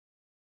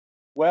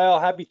Well,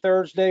 happy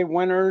Thursday,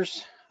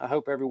 winners. I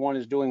hope everyone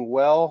is doing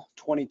well.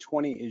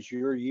 2020 is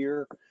your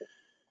year.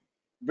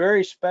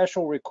 Very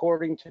special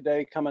recording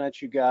today coming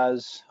at you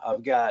guys.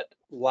 I've got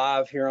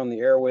live here on the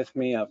air with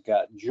me. I've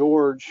got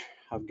George.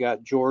 I've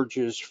got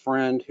George's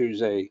friend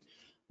who's a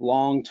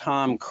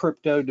longtime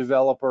crypto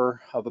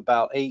developer of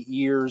about 8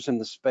 years in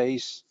the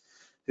space,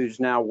 who's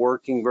now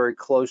working very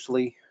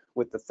closely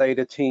with the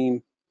Theta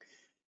team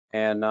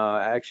and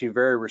actually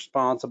very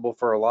responsible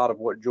for a lot of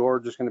what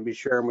George is going to be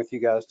sharing with you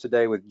guys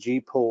today with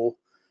GPooL.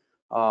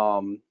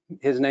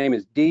 His name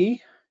is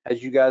D.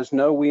 As you guys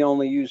know, we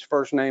only use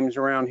first names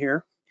around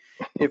here.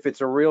 If it's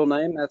a real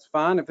name, that's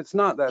fine. If it's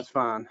not, that's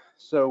fine.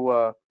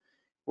 So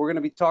we're going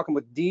to be talking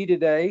with D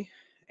today.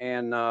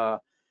 And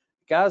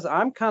guys,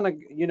 I'm kind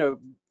of,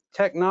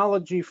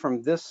 technology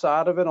from this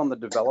side of it on the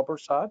developer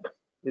side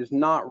is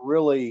not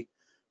really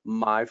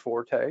my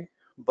forte,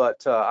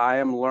 but I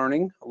am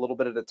learning a little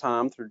bit at a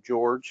time through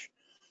George.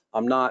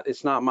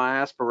 It's not my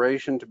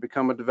aspiration to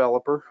become a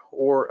developer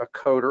or a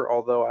coder,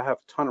 although I have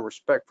a ton of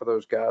respect for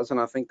those guys, and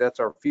I think that's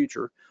our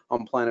future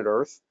on planet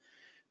Earth.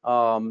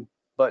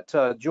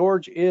 But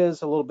George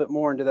is a little bit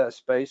more into that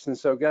space. And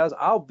so guys,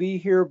 I'll be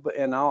here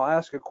and I'll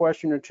ask a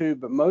question or two,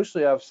 but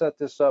mostly I've set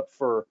this up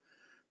for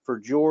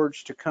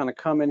George to kind of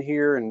come in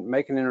here and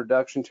make an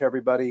introduction to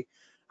everybody.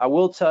 I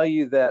will tell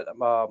you that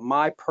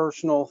my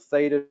personal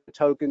Theta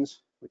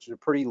tokens, which is a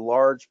pretty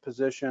large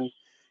position,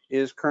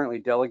 is currently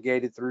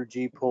delegated through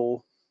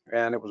GPooL,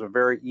 and it was a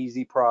very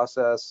easy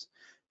process.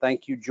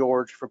 Thank you,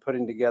 George, for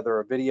putting together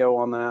a video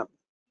on that.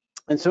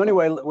 And so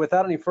anyway,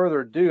 without any further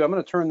ado, I'm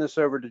going to turn this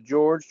over to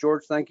George.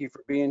 George, thank you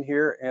for being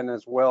here, and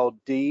as well,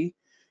 Dee.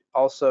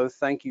 Also,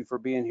 thank you for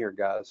being here,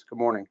 guys. Good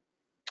morning.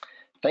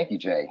 Thank you,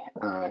 Jay.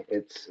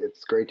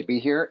 It's great to be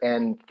here,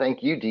 and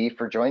thank you, Dee,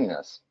 for joining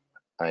us.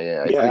 I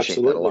appreciate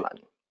absolutely. That a lot.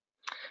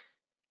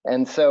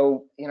 And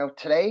so,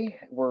 today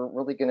we're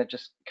really going to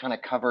just kind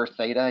of cover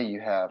Theta. You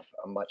have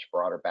a much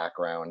broader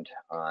background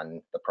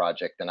on the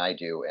project than I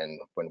do, and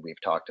when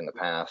we've talked in the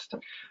past,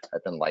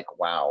 I've been like,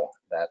 wow,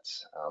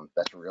 that's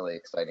really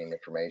exciting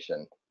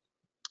information,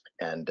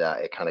 and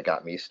it kind of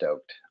got me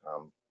stoked,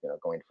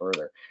 going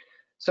further.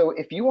 So,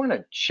 if you want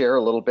to share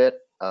a little bit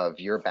of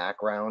your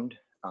background,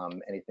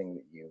 anything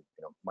that you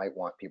might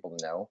want people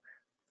to know,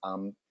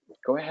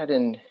 go ahead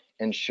and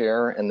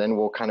share, and then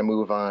we'll kind of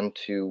move on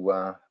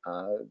to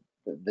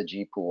the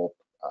GPooL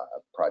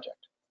project.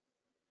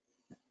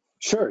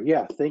 Sure.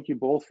 Yeah. Thank you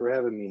both for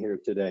having me here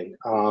today.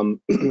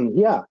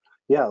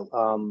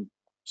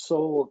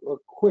 So a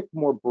quick,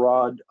 more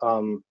broad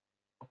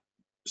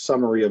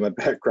summary of my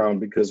background,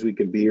 because we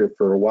could be here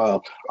for a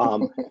while.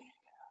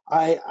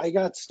 I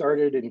got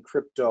started in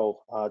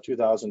crypto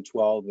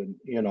 2012, and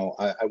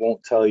I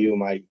won't tell you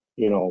my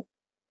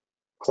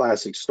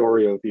classic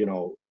story of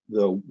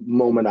the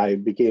moment I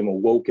became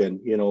awoken,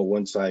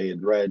 once I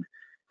had read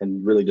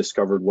and really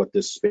discovered what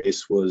this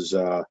space was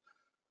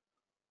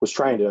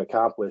trying to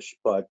accomplish.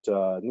 But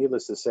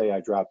needless to say, I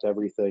dropped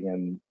everything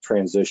and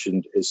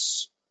transitioned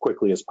as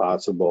quickly as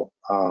possible.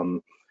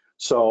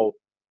 So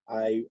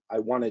I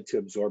wanted to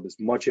absorb as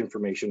much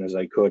information as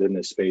I could in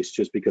this space,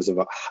 just because of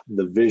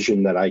the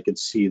vision that I could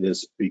see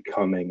this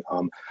becoming.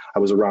 I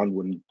was around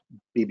when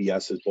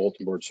BBS's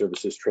bulletin board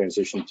services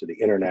transitioned to the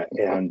internet,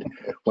 and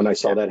when I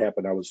saw that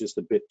happen, I was just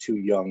a bit too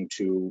young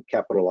to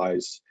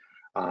capitalize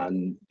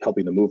on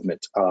helping the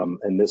movement.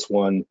 And this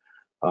one,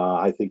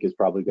 I think, is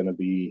probably going to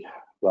be,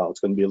 well, it's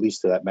going to be at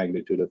least to that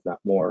magnitude, if not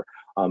more.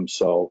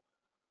 So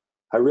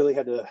I really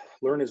had to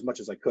learn as much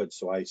as I could.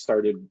 So I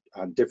started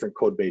on different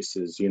code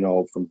bases,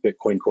 from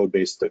Bitcoin code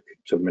base to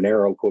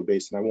Monero code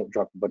base. And I won't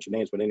drop a bunch of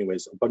names, but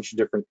anyways, a bunch of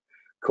different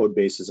code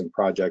bases and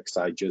projects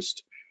I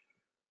just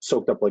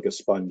soaked up like a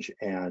sponge,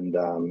 and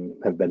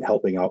have been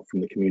helping out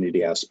from the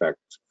community aspect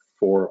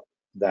for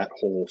that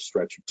whole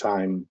stretch of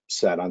time.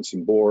 Sat on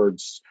some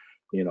boards,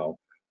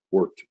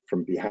 worked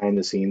from behind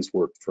the scenes,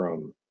 worked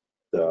from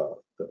the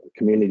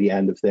community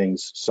end of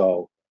things.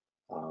 So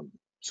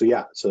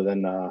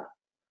then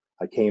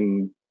I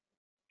came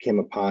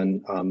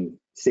upon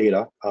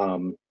Theta,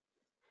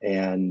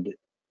 and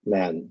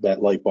man,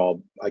 that light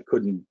bulb, I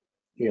couldn't,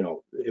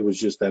 it was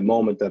just that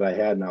moment that I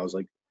had, and I was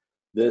like,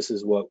 this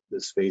is what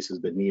this space has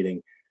been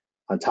needing.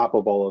 On top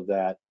of all of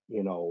that,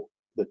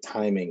 the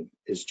timing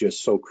is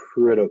just so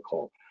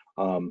critical.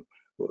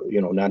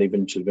 Not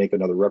even to make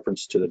another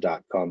reference to the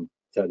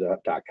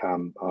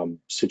 .com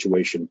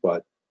situation,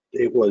 but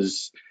it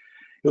was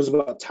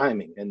about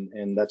timing,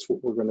 and that's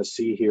what we're going to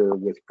see here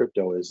with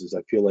crypto. Is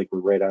I feel like we're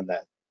right on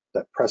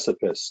that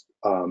precipice.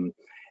 And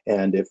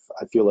if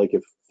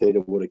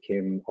Theta would have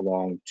came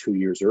along 2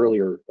 years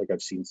earlier, like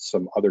I've seen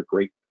some other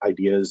great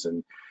ideas,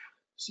 and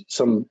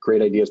some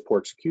great ideas poor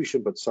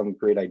execution, but some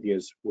great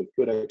ideas with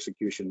good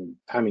execution, and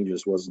timing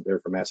just wasn't there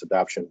for mass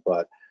adoption.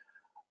 But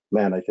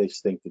man, I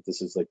just think that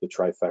this is like the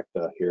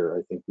trifecta here.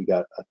 I think we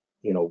got,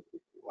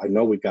 I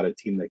know we've got a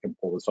team that can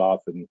pull this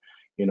off, and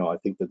I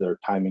think that their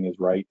timing is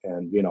right,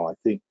 and I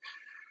think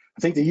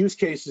the use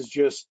case is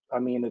just,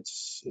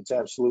 it's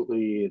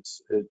absolutely,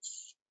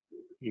 it's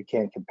you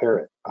can't compare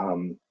it.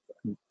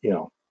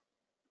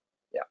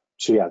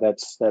 So yeah,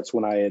 that's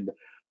when I had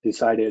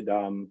decided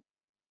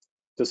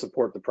to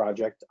support the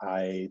project.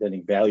 I then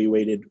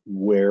evaluated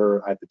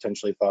where I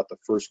potentially thought the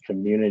first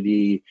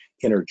community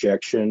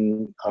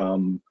interjection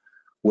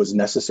was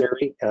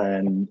necessary,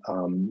 and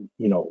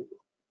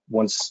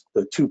once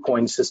the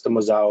 2-coin system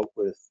was out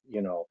with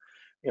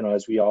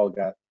as we all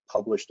got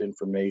published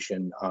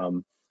information,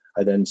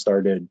 I then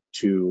started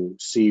to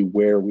see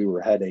where we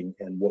were heading,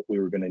 and what we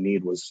were going to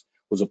need was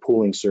a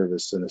pooling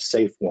service, and a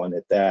safe one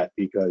at that,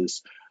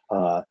 because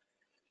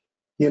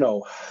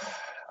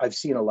I've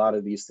seen a lot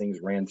of these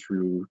things ran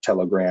through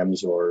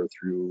telegrams or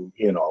through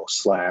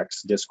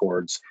Slacks,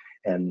 Discords,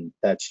 and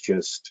that's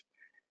just,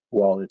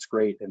 while it's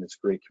great and it's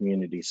great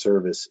community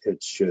service,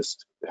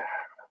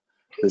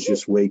 there's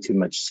just way too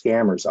much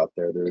scammers out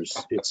there.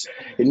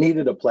 It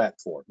needed a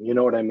platform, you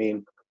know what I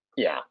mean?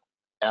 Yeah,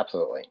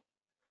 absolutely.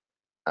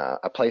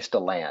 A place to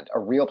land, a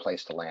real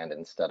place to land,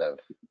 instead of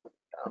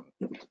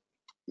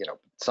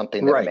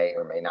something that may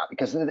or may not,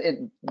 because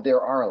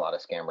there are a lot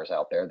of scammers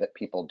out there that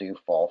people do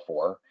fall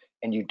for,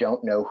 and you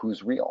don't know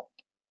who's real.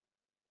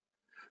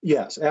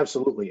 Yes,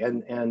 absolutely.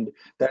 And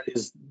that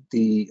is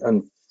the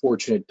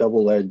unfortunate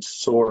double-edged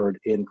sword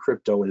in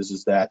crypto,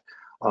 is that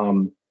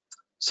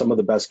some of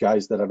the best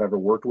guys that I've ever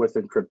worked with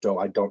in crypto,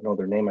 I don't know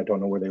their name, I don't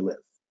know where they live.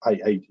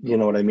 I you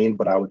know what I mean?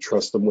 But I would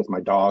trust them with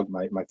my dog,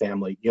 my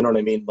family, you know what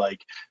I mean?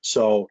 Like,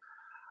 so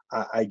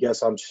I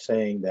guess I'm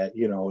saying that,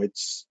 you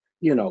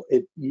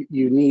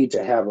need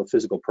to have a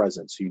physical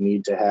presence. You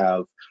need to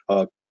have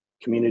a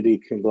community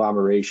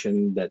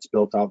conglomeration that's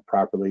built out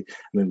properly. I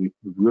mean, we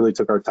really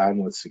took our time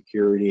with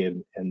security,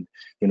 and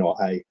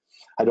I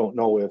don't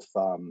know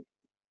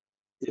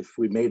if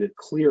we made it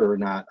clear or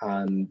not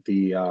on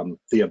the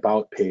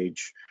about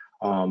page,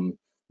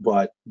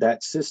 but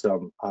that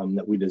system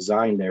that we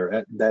designed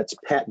there, that's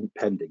patent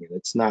pending, and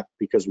it's not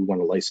because we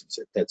want to license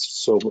it.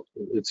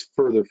 It's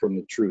further from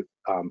the truth.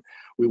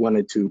 We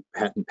wanted to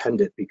patent pend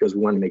it because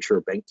we wanted to make sure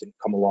a bank didn't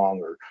come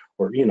along,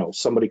 or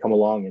somebody come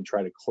along and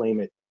try to claim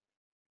it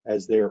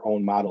as their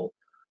own model,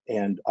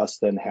 and us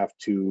then have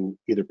to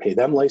either pay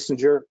them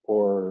licensure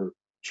or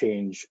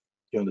change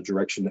the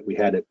direction that we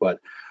had it. But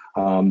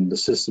the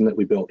system that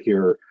we built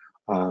here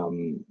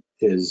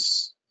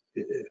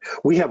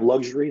we have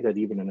luxury that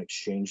even an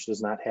exchange does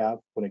not have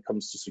when it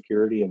comes to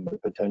security and the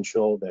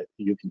potential that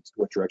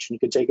what direction you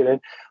can take it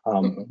in.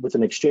 With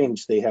an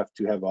exchange, they have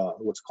to have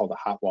what's called a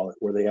hot wallet,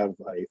 where they have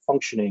a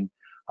functioning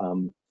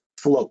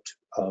float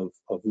of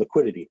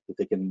liquidity that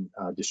they can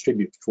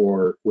distribute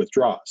for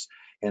withdrawals.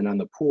 And on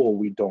the pool,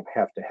 we don't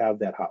have to have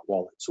that hot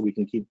wallet, so we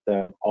can keep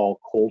them all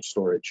cold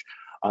storage.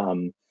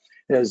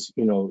 As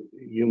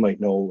you might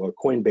know,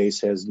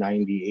 Coinbase has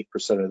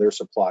 98% of their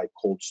supply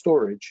cold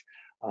storage,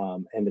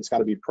 and it's got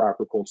to be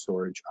proper cold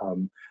storage.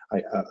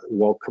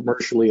 While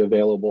commercially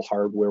available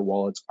hardware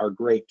wallets are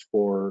great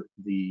for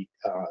the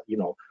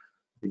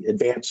the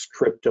advanced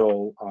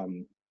crypto.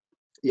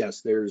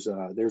 Yes, there's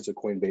a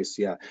Coinbase,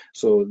 yeah.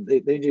 So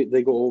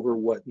they go over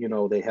what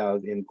they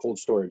have in cold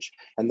storage,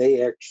 and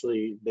they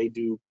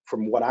do,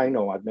 from what I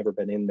know, I've never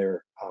been in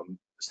their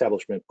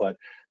establishment, but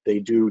they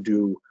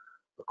do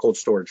cold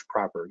storage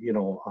proper. I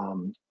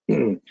don't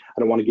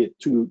want to get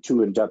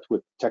too in depth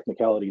with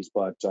technicalities,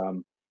 but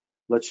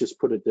let's just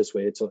put it this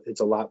way: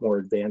 it's a lot more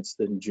advanced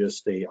than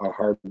just a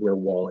hardware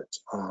wallet.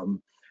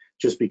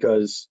 Just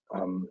because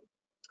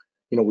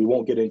we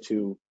won't get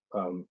into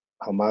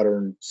how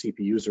modern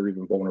CPUs are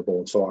even vulnerable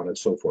and so on and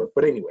so forth.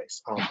 But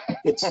anyways,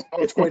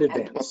 it's quite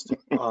advanced.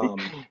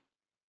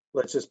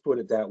 Let's just put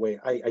it that way.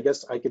 I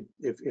guess I could,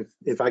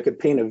 if I could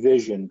paint a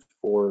vision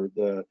for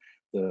the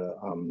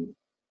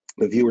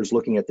viewers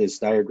looking at this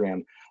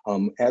diagram,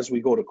 as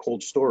we go to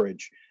cold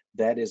storage,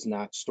 that is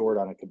not stored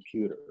on a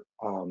computer.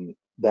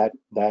 That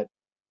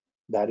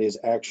is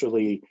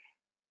actually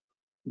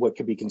what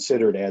could be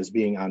considered as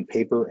being on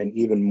paper, and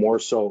even more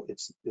so,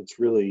 it's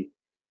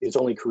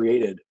only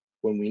created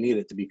when we need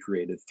it to be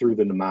created through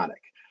the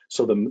mnemonic.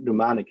 So the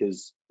mnemonic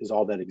is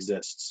all that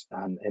exists,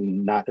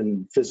 and not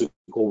in a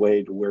physical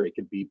way to where it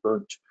could be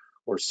burnt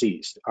or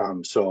seized. We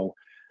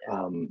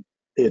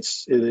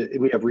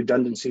have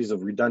redundancies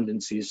of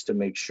redundancies to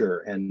make sure,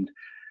 and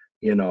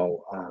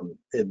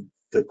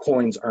the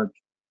coins aren't,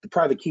 the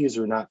private keys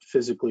are not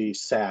physically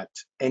sat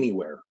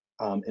anywhere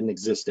in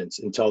existence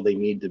until they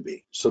need to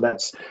be. So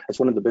that's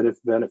one of the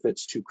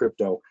benefits to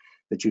crypto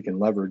that you can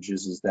leverage,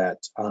 is that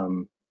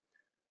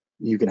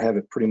you can have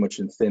it pretty much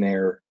in thin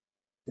air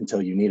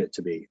until you need it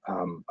to be,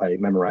 by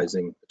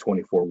memorizing the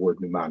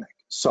 24-word mnemonic.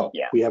 So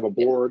we have a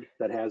board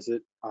that has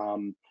it.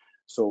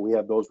 So we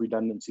have those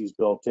redundancies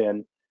built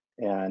in,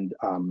 and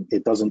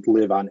it doesn't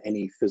live on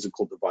any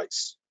physical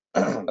device.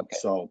 Okay.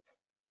 So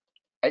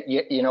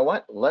you know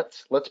what?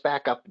 Let's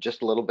back up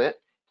just a little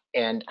bit.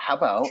 And how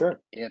about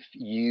if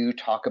you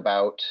talk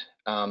about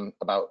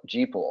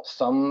GPooL?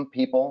 Some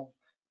people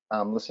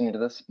listening to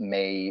this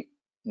may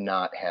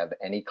not have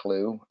any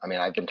clue. I mean,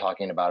 I've been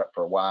talking about it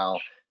for a while,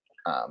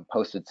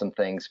 posted some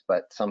things,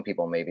 but some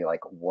people may be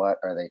like, what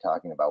are they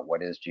talking about?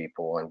 What is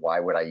GPooL, and why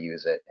would I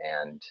use it?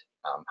 And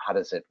how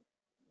does it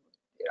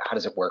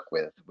work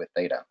with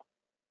Theta?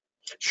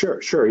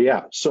 Sure,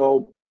 yeah.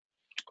 So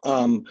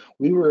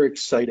we were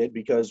excited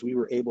because we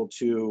were able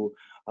to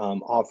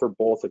offer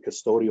both a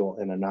custodial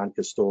and a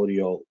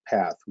non-custodial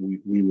path.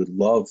 We would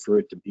love for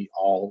it to be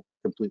all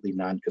completely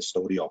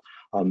non-custodial.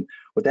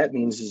 What that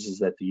means is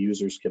that the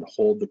users can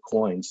hold the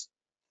coins,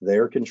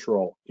 their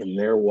control, in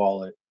their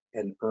wallet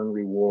and earn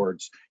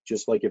rewards,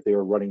 just like if they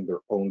were running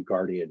their own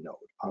Guardian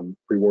node.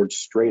 Rewards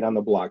straight on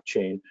the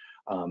blockchain.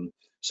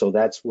 So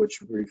that's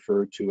what's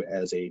referred to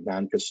as a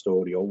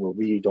non-custodial, where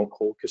we don't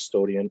hold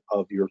custodian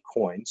of your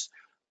coins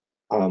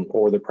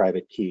or the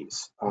private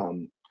keys.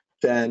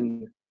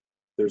 Then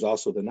there's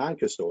also the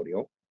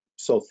non-custodial.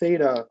 So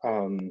Theta,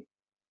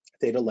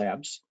 Theta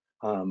Labs,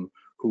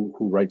 who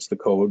writes the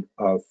code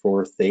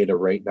for Theta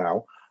right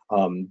now,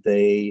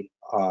 they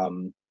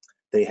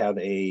have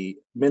a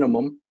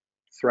minimum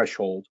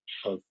threshold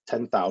of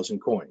 10,000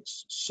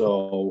 coins.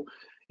 So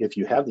if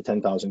you have the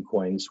 10,000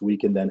 coins, we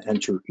can then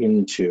enter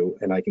into,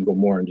 and I can go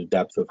more into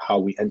depth of how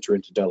we enter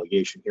into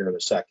delegation here in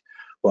a sec.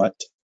 But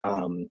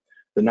the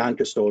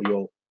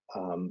non-custodial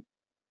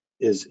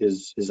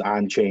is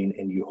on chain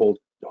and you hold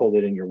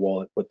it in your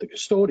wallet. But the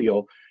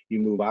custodial, you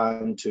move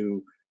on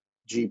to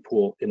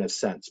GPooL in a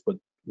sense. But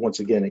once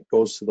again, it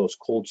goes to those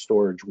cold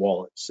storage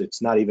wallets.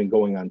 It's not even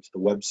going onto the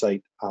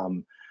website.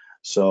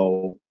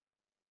 So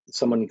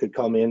someone could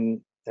come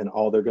in and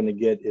all they're going to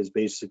get is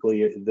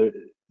basically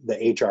the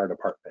HR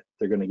department.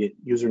 They're going to get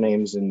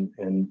usernames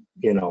and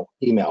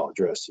email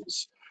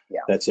addresses.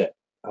 Yeah. That's it.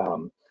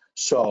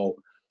 So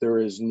there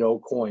is no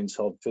coins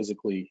held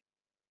physically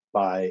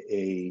by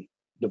a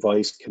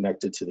device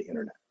connected to the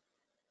internet.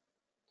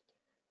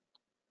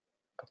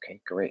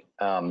 Okay, great.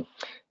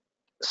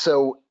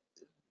 So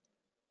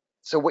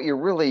what you're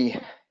really,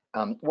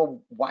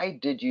 well, why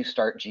did you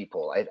start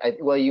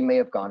GPooL? Well, you may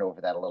have gone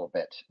over that a little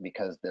bit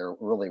because there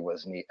really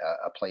was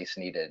a place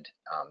needed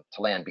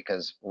to land,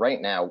 because right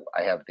now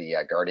I have the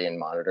Guardian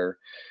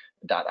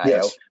Monitor.io.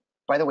 Yes.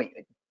 By the way,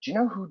 do you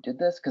know who did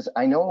this? Because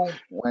I know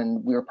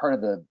when we were part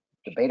of the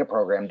beta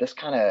program, this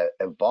kind of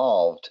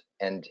evolved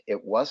and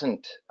it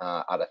wasn't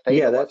out of Theta.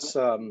 Yeah, that's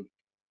so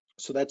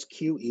that's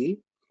QE,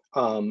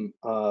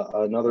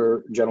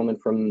 another gentleman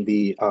from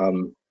the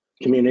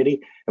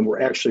community, and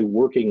we're actually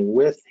working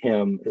with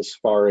him as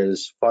far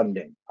as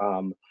funding.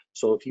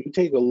 So if you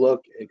take a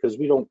look, because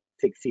we don't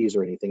take fees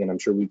or anything, and I'm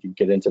sure we could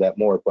get into that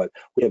more, but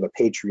we have a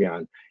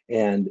Patreon,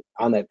 and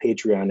on that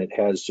Patreon it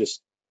has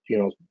just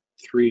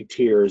 3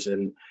 tiers,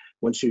 and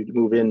once you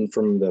move in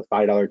from the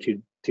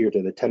 $5 tier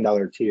to the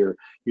 $10 tier,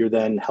 you're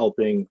then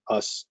helping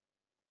us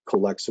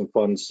collect some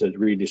funds to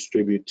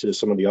redistribute to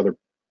some of the other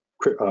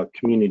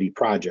community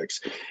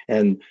projects.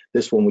 And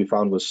this one we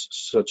found was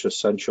such an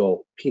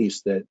essential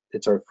piece that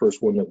it's our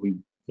first one that we're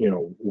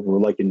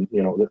liking,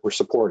 that we're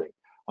supporting.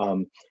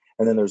 And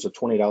then there's a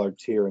 $20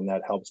 tier, and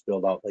that helps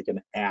build out like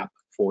an app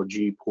for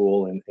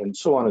GPooL and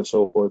so on and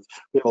so forth.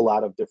 We have a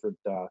lot of different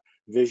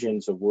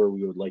visions of where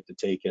we would like to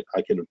take it.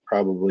 I could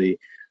probably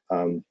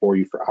bore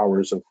you for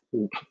hours of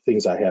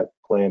things I have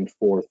planned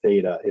for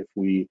Theta if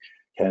we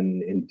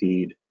can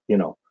indeed,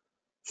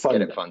 fund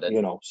get it funded.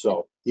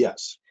 So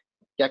yes.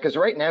 Yeah, because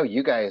right now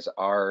you guys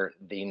are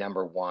the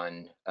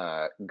 #1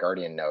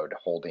 Guardian node,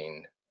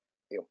 holding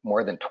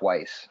more than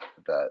twice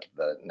the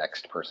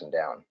next person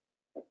down.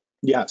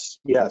 Yes,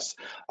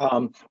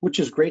 which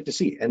is great to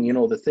see. And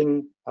the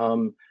thing,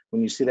 when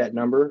you see that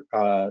number,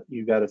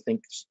 you got to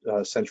think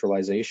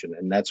centralization,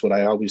 and that's what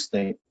I always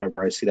think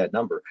whenever I see that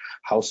number.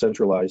 How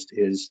centralized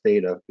is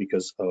Theta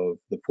because of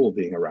the pool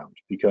being around?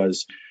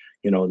 Because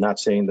not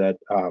saying that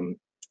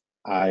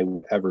I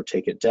will ever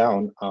take it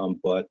down,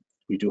 but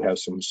we do have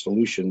some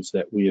solutions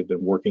that we have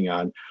been working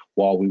on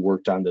while we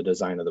worked on the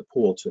design of the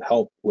pool to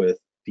help with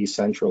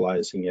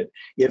decentralizing it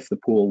if the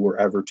pool were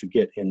ever to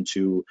get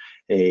into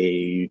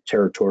a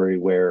territory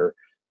where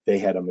they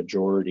had a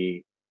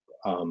majority.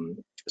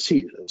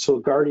 So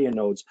Guardian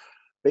nodes,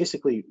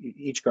 basically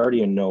each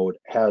Guardian node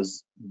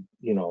has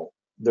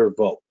their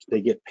vote.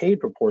 They get paid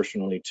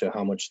proportionally to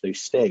how much they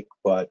stake,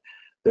 but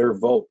their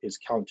vote is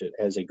counted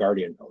as a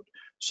Guardian node.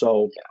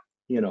 So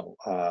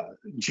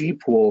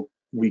GPooL,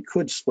 we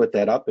could split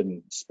that up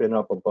and spin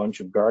up a bunch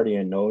of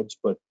Guardian nodes,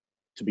 but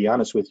to be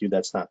honest with you,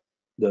 that's not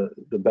the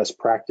best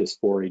practice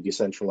for a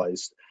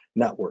decentralized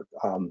network.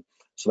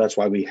 So that's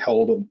why we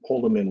hold them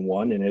in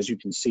one. And as you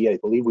can see, I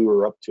believe we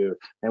were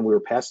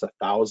past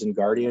 1,000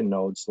 Guardian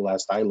nodes the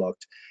last I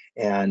looked.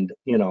 And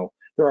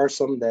there are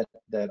some that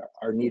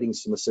are needing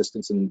some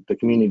assistance in the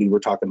community. We're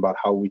talking about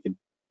how we could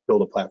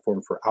build a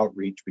platform for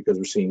outreach because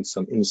we're seeing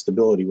some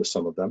instability with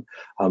some of them,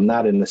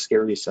 not in the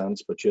scary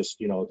sense, but just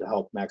to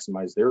help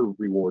maximize their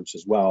rewards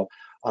as well.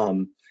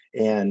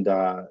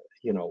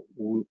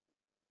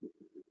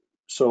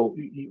 So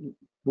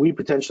we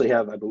potentially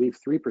have, I believe,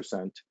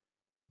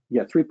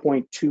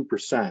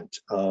 3.2%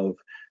 of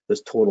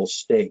this total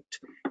staked,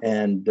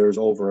 and there's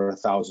over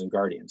 1,000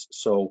 Guardians.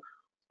 So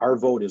our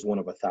vote is one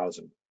of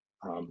 1,000.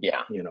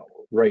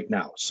 Right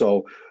now.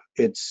 So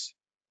it's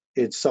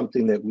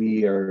something that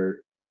we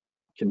are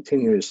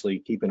continuously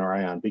keeping our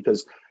eye on,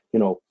 because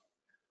the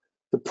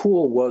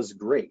pool was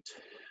great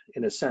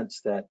in a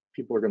sense that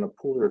people are going to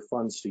pool their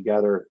funds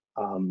together.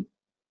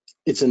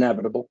 It's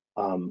inevitable.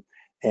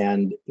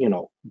 And, you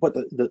know, but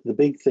the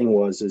big thing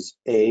is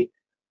A,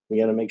 we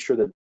got to make sure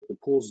that the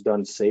pool's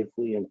done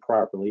safely and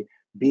properly.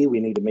 B, we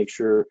need to make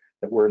sure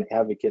that we're an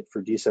advocate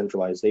for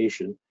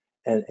decentralization.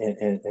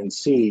 And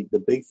C, the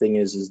big thing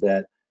is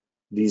that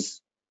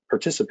these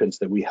participants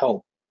that we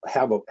help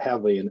have a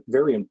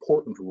very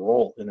important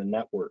role in a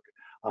network,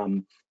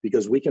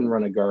 because we can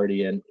run a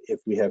Guardian if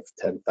we have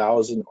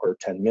 10,000 or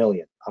 10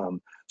 million.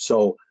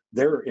 So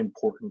their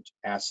important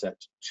asset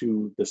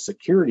to the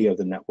security of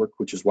the network,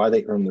 which is why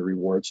they earn the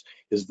rewards,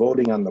 is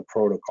voting on the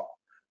protocol.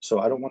 So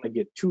I don't want to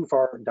get too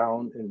far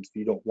down, and if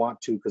you don't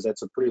want to, because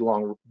that's a pretty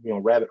long, you know,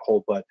 rabbit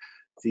hole, but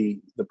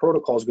the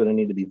protocol is going to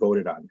need to be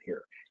voted on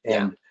here.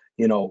 And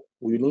you know,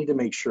 we need to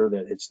make sure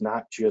that it's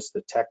not just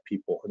the tech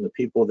people and the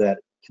people that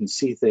can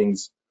see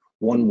things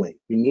one way.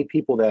 We need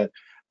people that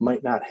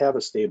might not have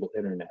a stable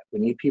internet. We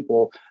need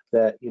people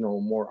that, you know,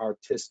 more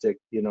artistic,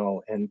 you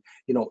know, and,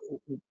 you know,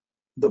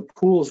 the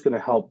pool is going to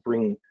help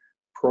bring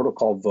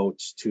protocol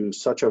votes to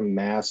such a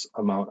mass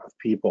amount of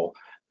people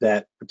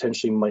that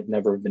potentially might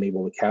never have been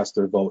able to cast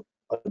their vote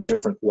a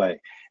different way.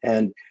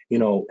 And, you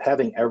know,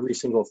 having every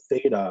single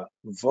Theta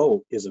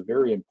vote is a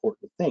very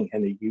important thing.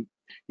 And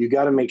you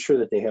got to make sure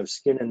that they have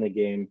skin in the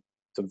game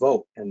to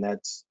vote. And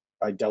that's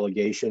by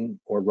delegation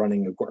or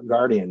running a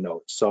Guardian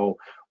node. So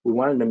we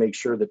wanted to make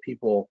sure that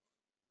people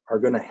are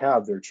going to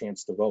have their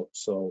chance to vote.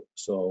 So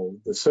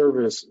the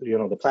service, you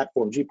know, the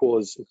platform GPooL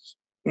is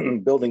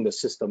building the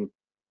system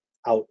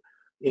out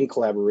in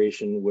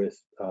collaboration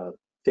with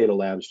Theta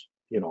Labs,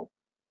 you know,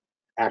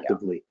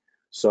 actively.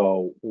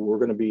 So we're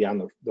going to be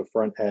on the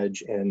front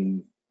edge,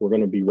 and we're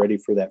going to be ready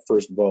for that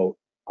first vote.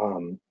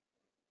 You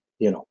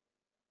know,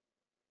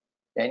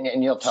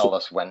 and you'll tell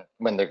us when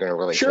they're going to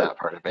release that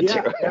part of it too.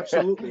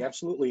 Yeah,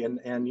 absolutely.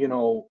 And you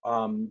know,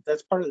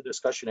 that's part of the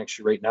discussion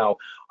actually right now.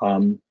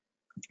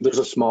 There's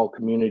a small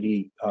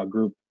community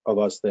group of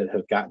us that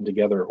have gotten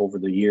together over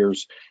the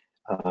years.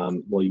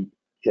 Well,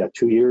 yeah,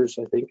 2 years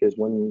I think is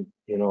when,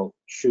 you know,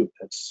 shoot,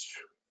 that's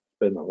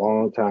been a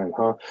long time,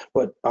 huh?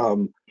 But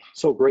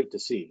so great to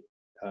see,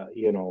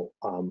 you know,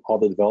 all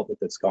the development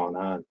that's gone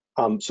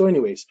on. So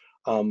anyways,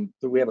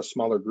 we have a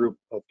smaller group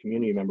of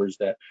community members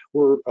that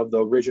were of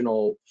the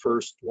original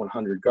first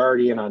 100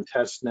 Guardian on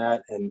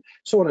testnet and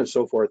so on and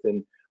so forth.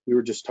 And we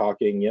were just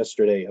talking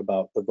yesterday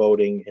about the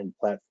voting and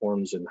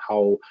platforms and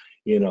how,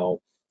 you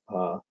know,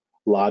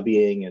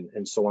 lobbying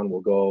and so on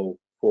will go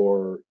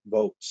for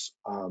votes,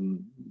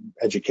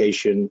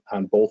 education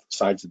on both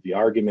sides of the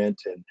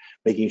argument, and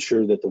making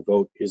sure that the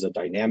vote is a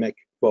dynamic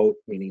vote,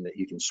 meaning that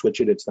you can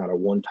switch it. It's not a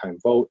one-time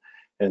vote,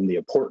 and the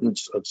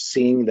importance of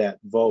seeing that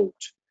vote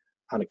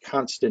on a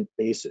constant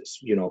basis.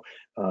 You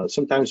know,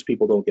 sometimes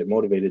people don't get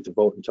motivated to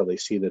vote until they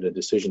see that a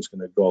decision is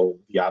going to go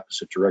the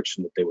opposite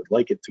direction that they would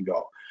like it to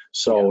go.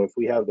 So if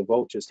we have the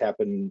vote just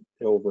happen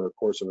over a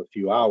course of a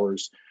few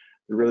hours,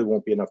 there really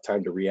won't be enough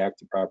time to react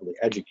and properly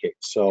educate.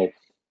 So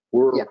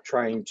we're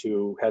trying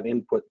to have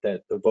input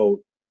that the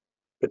vote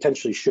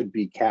potentially should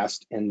be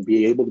cast and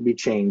be able to be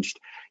changed,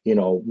 you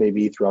know,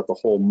 maybe throughout the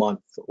whole month,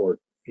 or,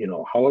 you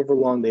know, however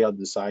long they'll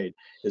decide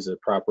is a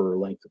proper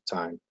length of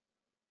time.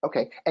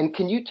 Okay, and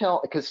can you tell,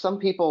 because some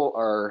people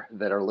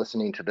that are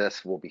listening to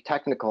this will be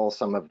technical,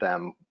 some of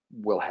them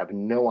will have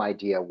no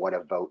idea what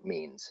a vote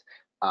means.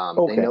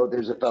 They know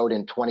there's a vote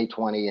in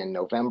 2020 in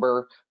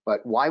November,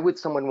 but why would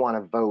someone want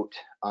to vote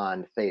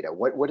on Theta?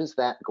 What is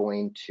that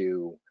going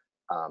to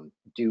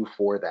do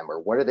for them, or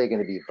what are they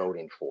going to be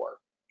voting for?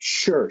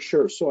 Sure.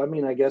 So, I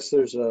mean, I guess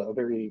there's a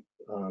very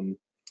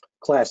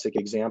classic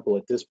example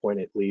at this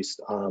point, at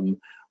least,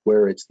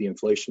 where it's the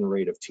inflation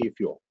rate of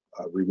Tfuel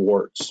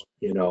rewards.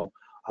 You know,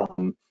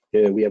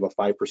 we have a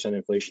 5%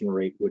 inflation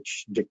rate,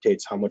 which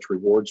dictates how much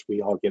rewards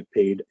we all get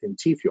paid in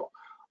Tfuel.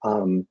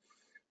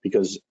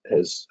 Because,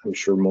 as I'm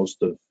sure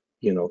most of,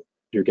 you know,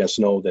 your guests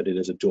know, that it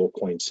is a dual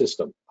coin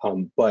system.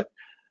 But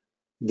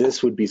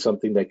this would be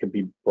something that could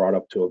be brought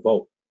up to a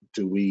vote.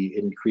 Do we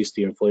increase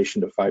the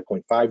inflation to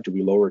 5.5? Do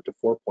we lower it to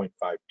 4.5?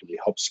 Do we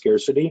help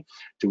scarcity?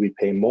 Do we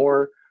pay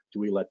more? Do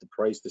we let the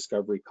price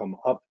discovery come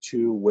up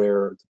to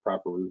where the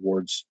proper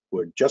rewards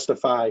would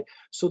justify?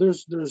 So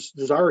there's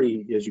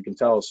already, as you can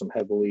tell, some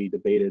heavily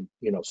debated,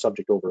 you know,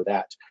 subject over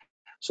that.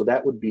 So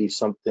that would be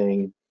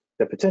something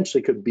that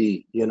potentially could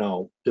be, you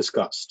know,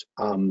 discussed.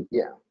 And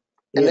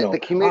the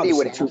community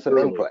would have some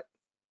input.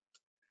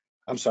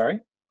 I'm sorry?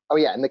 Oh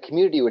yeah, and the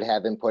community would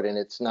have input, and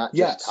it's not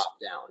just top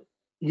down.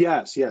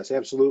 Yes,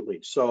 absolutely.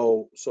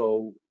 So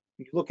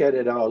you look at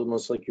it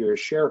almost like you're a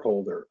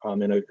shareholder.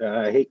 And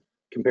I hate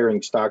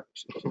comparing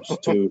stocks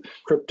to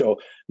crypto,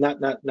 not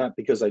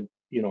because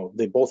you know,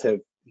 they both have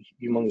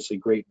humongously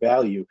great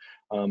value.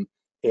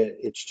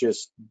 It's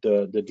just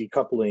the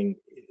decoupling,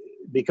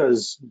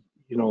 because,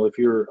 you know, if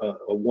you're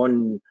a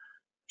one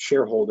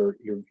shareholder,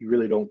 you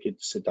really don't get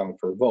to sit down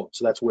for a vote.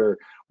 So that's where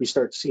we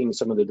start seeing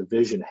some of the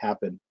division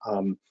happen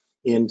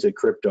into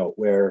crypto,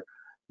 where,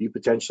 you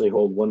potentially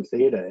hold 1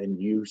 Theta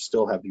and you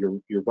still have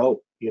your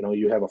vote. You know,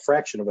 you have a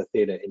fraction of a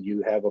Theta and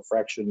you have a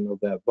fraction of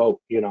that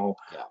vote, you know.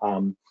 Yeah.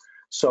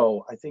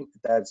 So I think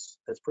that's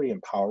pretty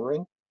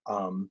empowering.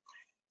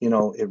 You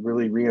know, it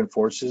really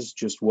reinforces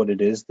just what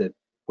it is that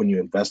when you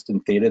invest in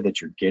Theta that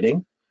you're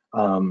getting.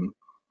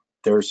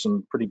 There's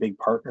some pretty big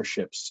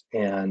partnerships,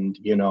 and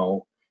you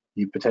know,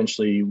 you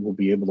potentially will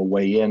be able to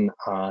weigh in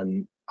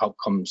on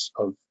outcomes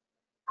of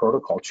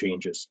protocol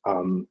changes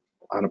on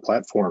a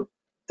platform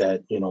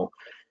that, you know,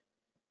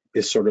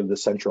 is sort of the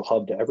central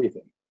hub to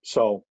everything.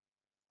 So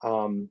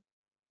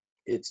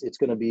it's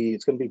going to be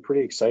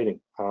pretty exciting.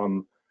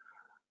 I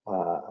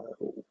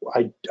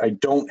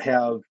don't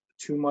have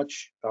too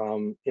much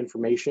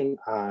information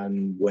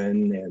on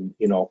when, and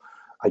you know,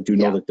 I do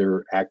know that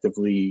they're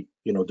actively,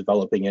 you know,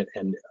 developing it,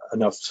 and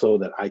enough so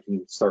that I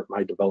can start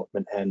my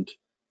development end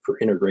for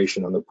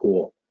integration on the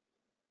pool.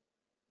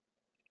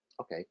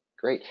 Okay,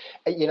 great.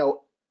 You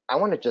know, I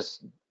want to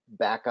just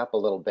back up a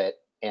little bit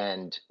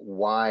and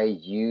why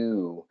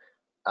you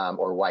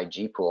or why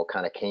GPooL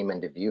kind of came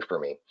into view for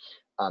me,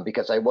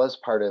 because I was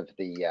part of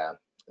the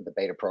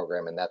beta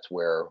program, and that's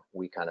where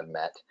we kind of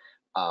met.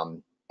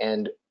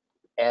 And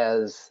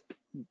as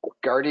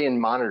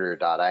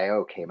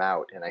GuardianMonitor.io came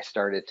out and I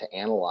started to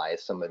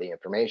analyze some of the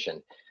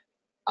information,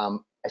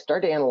 I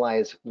started to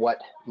analyze what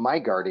my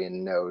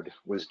Guardian node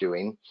was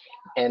doing,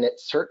 and it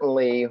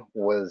certainly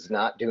was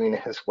not doing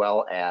as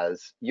well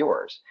as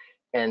yours.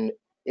 And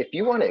if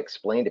you want to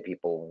explain to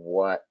people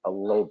what a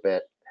little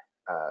bit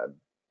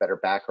better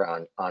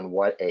background on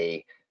what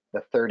the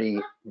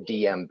 30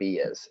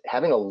 DMB is.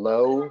 Having a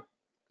low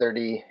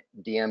 30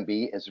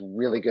 DMB is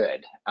really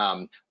good.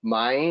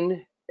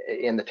 Mine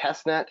in the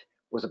testnet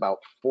was about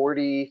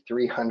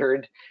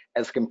 4,300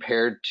 as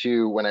compared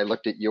to when I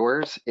looked at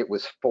yours, it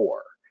was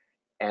 4.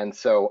 And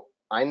so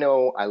I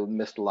know I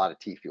missed a lot of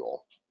Tfuel,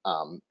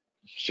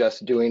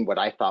 just doing what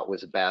I thought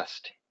was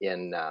best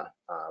in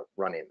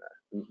running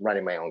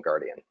my own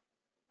Guardian.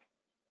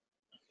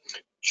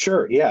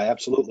 Sure, yeah,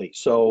 absolutely.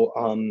 So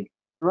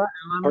Right.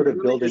 part of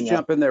Let me building just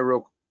jump in there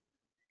real quick.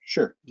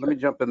 Sure. Let me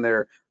jump in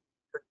there.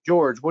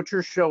 George, what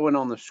you're showing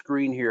on the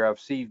screen here, I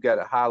see you've got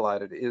it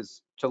highlighted,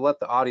 is to let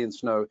the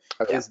audience know,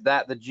 is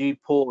that the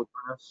GPooL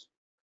address?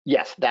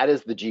 Yes, that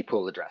is the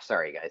GPooL address.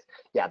 Sorry, guys.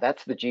 Yeah,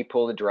 that's the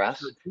GPooL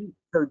address.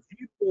 So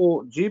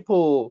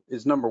GPooL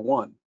is number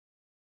 1.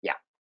 Yeah.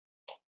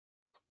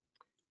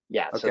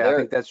 Yeah. Okay, I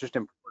think that's just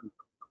important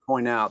to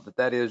point out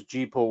that is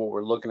GPooL what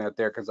we're looking at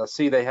there, because I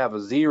see they have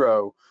a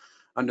 0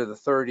 under the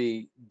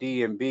 30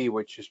 DMB,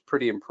 which is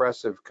pretty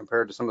impressive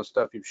compared to some of the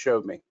stuff you've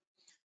showed me.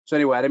 So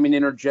anyway, I didn't mean to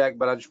interject,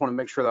 but I just want to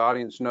make sure the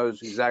audience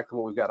knows exactly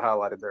what we've got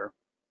highlighted there.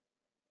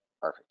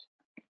 Perfect.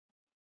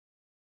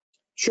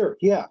 Sure.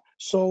 Yeah.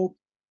 So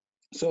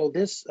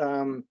this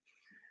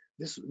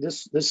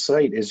this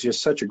site is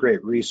just such a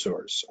great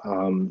resource.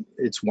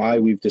 It's why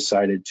we've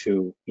decided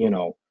to, you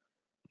know,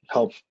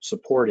 help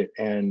support it,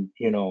 and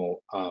you know,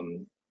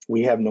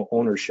 we have no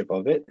ownership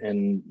of it,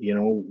 and you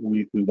know,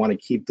 we want to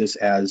keep this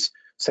as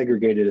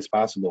segregated as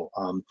possible.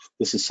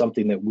 This is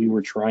something that we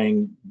were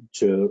trying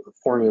to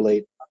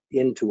formulate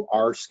into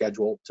our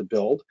schedule to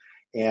build,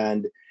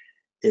 and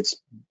it's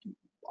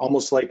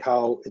almost like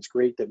how it's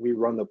great that we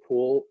run the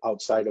pool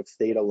outside of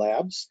Theta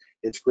Labs.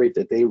 It's great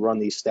that they run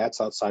these stats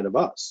outside of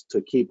us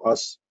to keep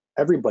us,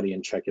 everybody,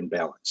 in check and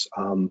balance.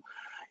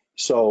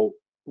 So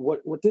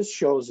what this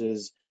shows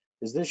is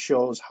this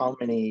shows how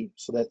many,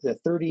 so that the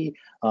 30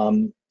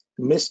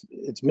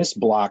 missed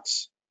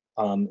blocks,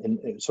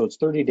 and so it's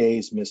 30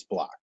 days missed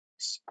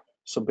blocks.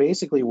 So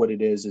basically what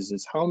it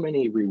is how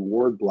many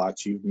reward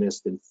blocks you've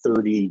missed in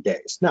 30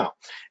 days. Now,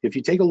 if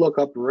you take a look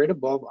up right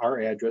above our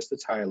address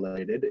that's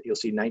highlighted, you'll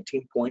see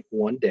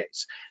 19.1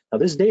 days. Now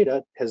this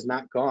data has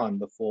not gone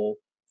the full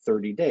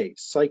 30 day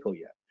cycle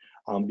yet,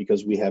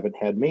 because we haven't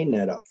had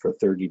mainnet up for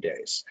 30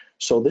 days.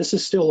 So this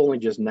is still only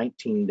just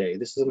 19 days.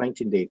 This is a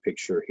 19-day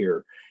picture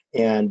here.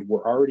 And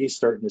we're already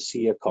starting to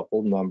see a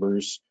couple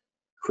numbers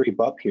creep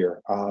up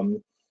here.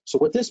 So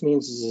what this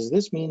means is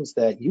this means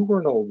that you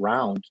weren't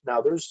around.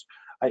 Now there's,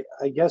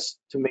 I guess,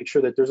 to make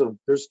sure that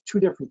there's 2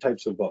 different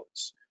types of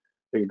votes.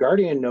 The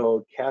Guardian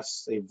node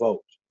casts a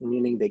vote,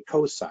 meaning they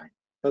co-sign.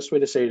 Best way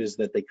to say it is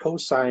that they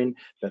co-sign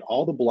that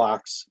all the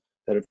blocks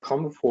that have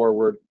come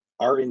forward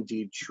are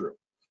indeed true.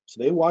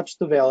 So they watch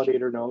the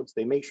validator nodes,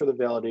 they make sure the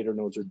validator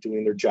nodes are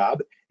doing their job,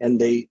 and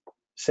they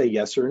say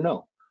yes or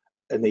no.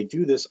 And they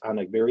do this on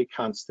a very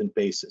constant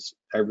basis,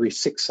 every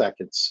 6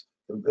 seconds,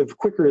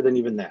 quicker than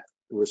even that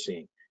we're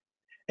seeing.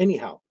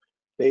 Anyhow,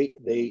 they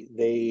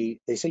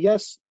say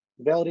yes,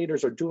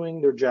 validators are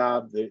doing their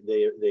job,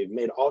 they've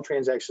made all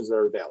transactions that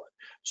are valid.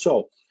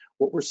 So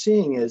what we're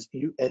seeing is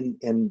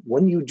and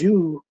when you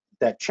do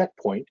that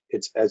checkpoint,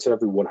 it's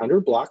every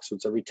 100 blocks, so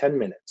it's every 10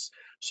 minutes.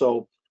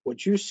 So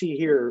what you see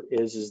here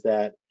is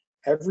that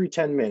every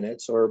 10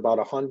 minutes, or about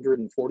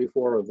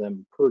 144 of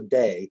them per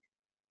day,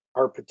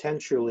 are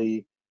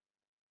potentially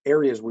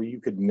areas where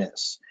you could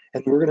miss.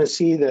 And we're going to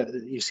see that,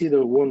 you see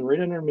the one right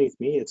underneath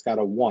me, it's got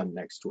a 1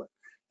 next to it.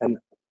 And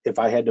if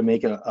I had to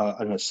make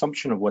an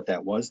assumption of what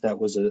that was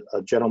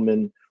a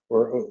gentleman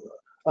or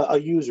a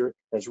user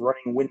that's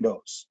running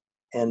Windows,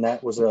 and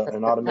that was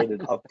an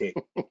automated update.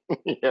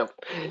 Yep.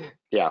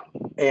 Yeah.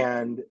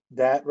 And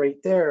that right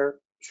there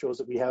shows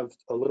that we have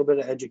a little bit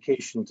of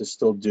education to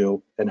still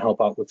do and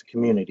help out with the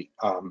community.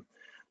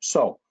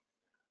 So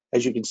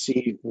as you can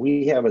see,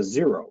 we have a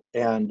 0,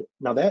 and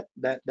now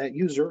that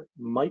user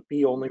might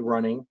be only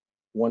running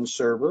one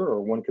server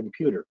or one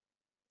computer.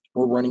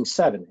 We're running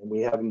 7, and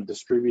we have them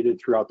distributed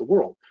throughout the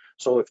world.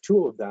 So if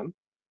 2 of them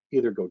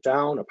either go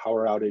down, a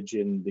power outage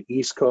in the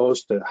East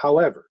Coast,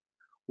 however,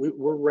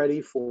 we're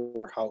ready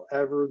for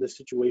however the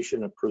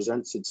situation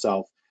presents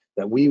itself,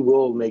 that we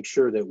will make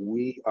sure that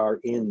we are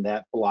in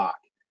that block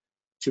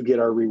to get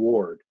our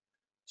reward.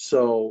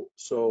 So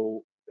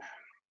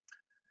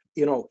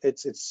you know,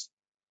 it's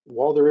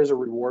while there is a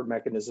reward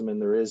mechanism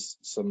and there is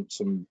some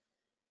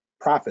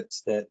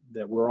profits that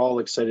we're all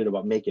excited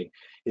about making,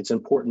 it's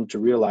important to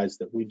realize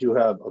that we do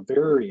have a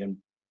very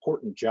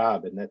important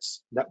job, and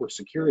that's network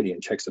security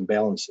and checks and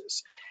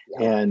balances.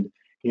 Yeah. And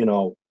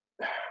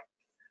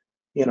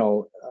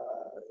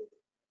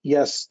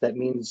yes, that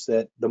means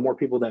that the more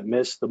people that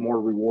miss, the more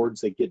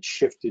rewards that get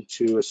shifted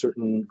to a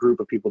certain group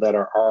of people that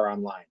are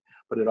online.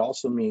 But it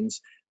also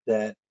means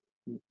that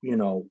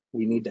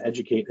we need to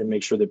educate and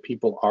make sure that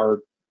people are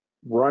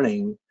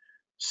running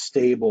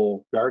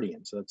stable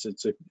guardians. So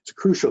it's a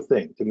crucial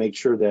thing to make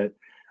sure that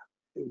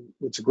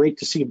it's great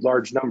to see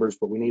large numbers,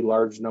 but we need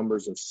large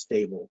numbers of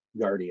stable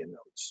guardian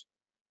nodes.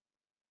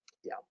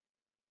 Yeah.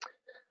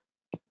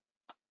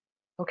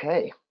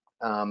 Okay.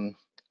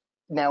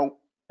 Now,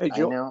 hey,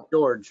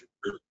 George.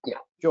 Yeah.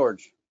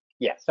 George.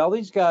 Yes. Tell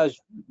these guys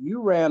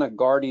you ran a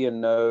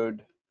guardian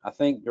node, I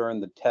think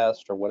during the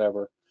test or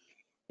whatever,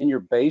 in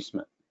your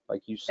basement.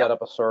 Like you set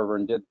up a server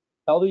and did.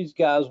 Tell these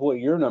guys what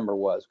your number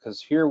was,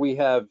 because here we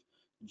have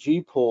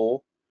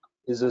GPooL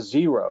is a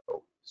 0.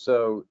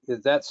 So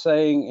is that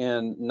saying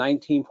in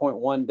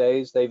 19.1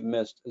 days they've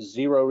missed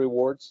 0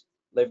 rewards?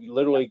 They've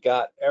literally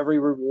got every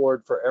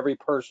reward for every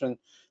person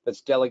that's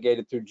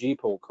delegated through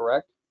GPooL,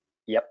 correct?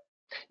 Yep.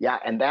 Yeah,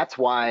 and that's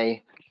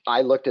why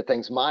I looked at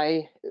things.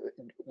 When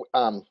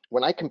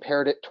I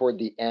compared it toward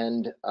the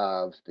end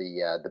of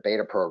the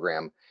beta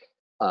program,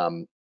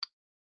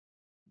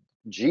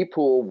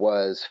 GPooL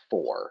was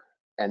 4,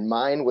 and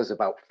mine was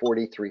about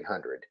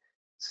 4,300.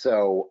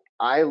 So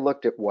I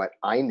looked at what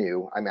I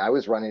knew. I mean, I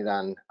was running it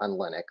on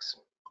Linux.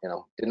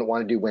 Didn't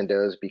want to do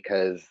Windows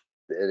because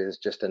it is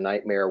just a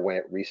nightmare when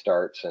it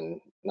restarts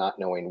and not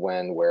knowing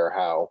when, where,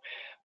 how.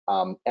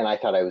 And I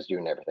thought I was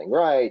doing everything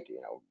right.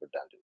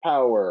 Redundant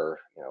power,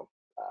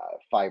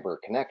 fiber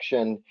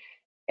connection,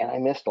 and I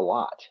missed a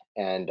lot,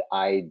 and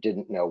I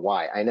didn't know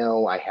why. I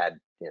know I had,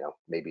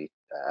 maybe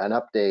an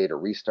update or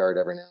restart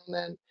every now and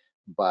then,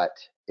 but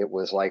it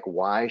was like,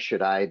 why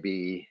should I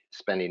be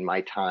spending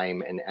my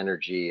time and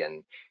energy?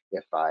 And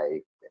if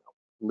I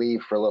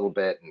leave for a little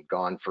bit and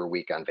gone for a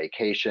week on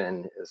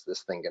vacation, is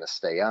this thing going to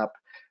stay up?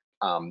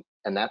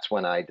 And that's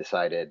when I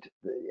decided,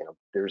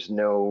 there's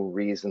no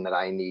reason that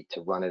I need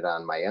to run it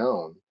on my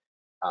own,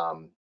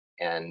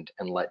 and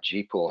let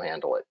GPooL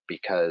handle it,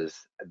 because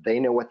they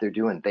know what they're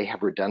doing. They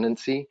have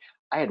redundancy.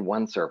 I had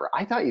 1 server.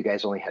 I thought you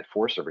guys only had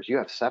 4 servers. You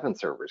have 7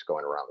 servers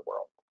going around the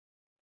world.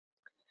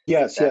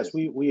 Yes,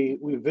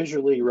 we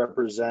visually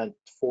represent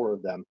 4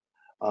 of them,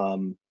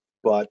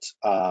 but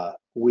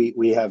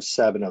we have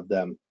 7 of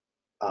them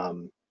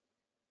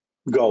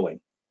going.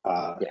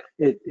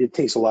 It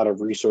takes a lot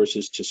of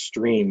resources to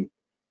stream,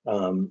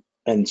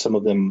 and some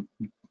of them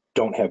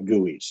don't have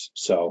GUIs.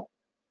 So,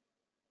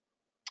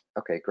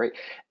 okay, great.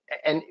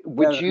 And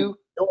would you,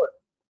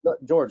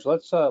 George?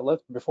 Let's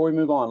before we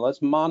move on, let's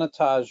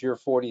monetize your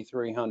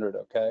 4,300,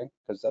 okay?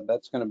 Because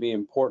that's going to be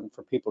important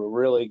for people to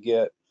really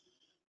get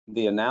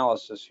the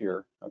analysis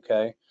here,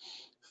 okay?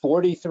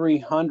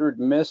 4,300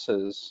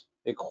 misses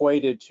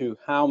equated to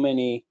how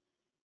many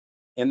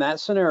in that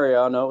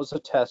scenario? I know it was a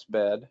test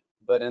bed,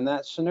 but in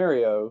that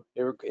scenario,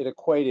 it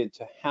equated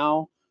to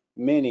how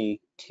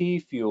many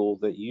Tfuel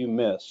that you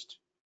missed.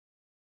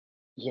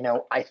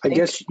 I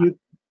guess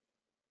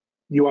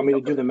you want me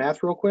to do the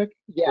math real quick?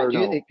 Yeah,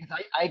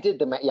 I did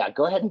the math. Yeah,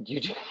 go ahead and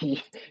you're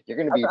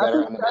going to be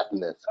better on the math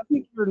than this. I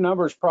think your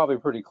number's probably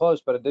pretty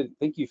close, but I didn't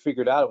think you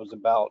figured out it was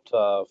about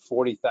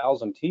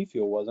 40,000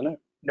 Tfuel, wasn't it?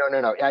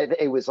 No.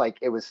 It was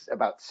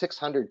about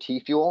 600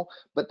 Tfuel,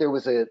 but there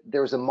was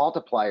a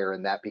multiplier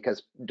in that,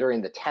 because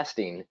during the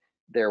testing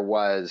there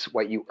was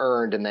what you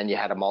earned, and then you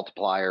had a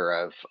multiplier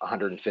of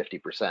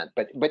 150%.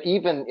 But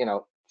even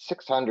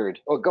 600.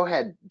 Oh, go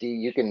ahead, D.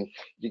 You can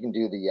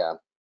do the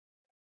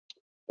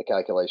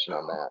calculation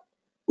on that.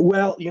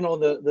 Well,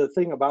 the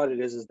thing about it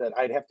is that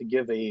I'd have to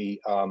give a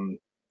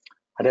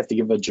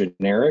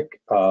generic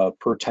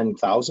per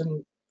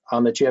 10,000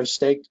 that you have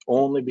staked,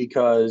 only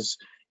because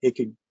it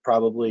could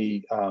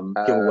probably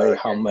give away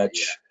how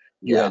much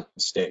you had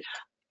staked.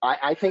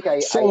 I think I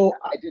did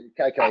a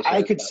calculation.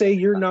 I could say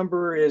your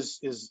number is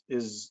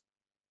it's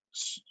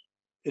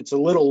a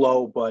little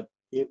low, but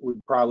it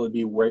would probably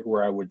be right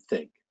where I would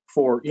think,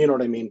 for, you know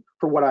what I mean,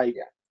 for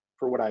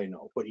for what I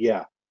know. But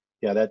yeah,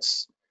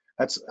 that's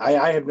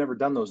I have never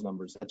done those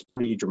numbers. That's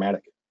pretty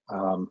dramatic.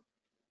 Wow,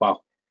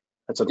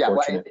 that's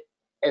unfortunate.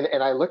 Yeah,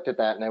 and I looked at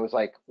that and I was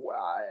like,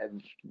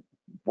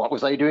 what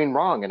was I doing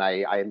wrong? And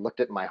I looked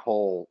at my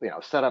whole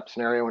setup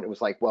scenario, and it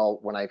was like, well,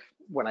 when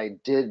I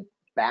did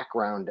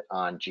background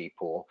on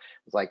GPooL,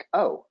 it was like,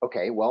 oh,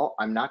 okay, well,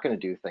 I'm not going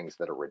to do things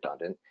that are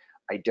redundant.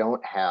 I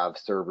don't have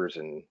servers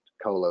and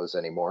colos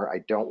anymore.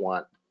 I don't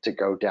want to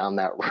go down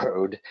that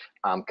road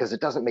because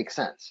it doesn't make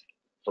sense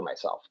for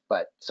myself.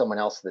 But someone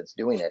else that's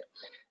doing it,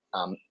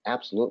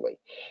 absolutely.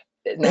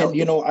 Now,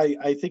 and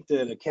I think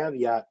that a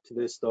caveat to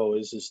this though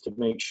is to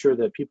make sure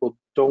that people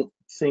don't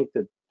think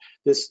that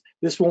this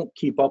won't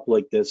keep up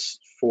like this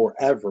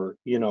forever,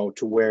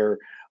 to where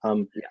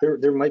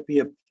there might be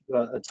a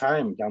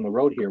time down the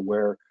road here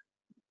where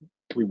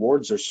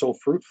rewards are so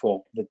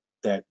fruitful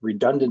that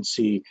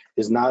redundancy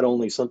is not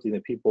only something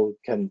that people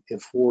can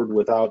afford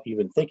without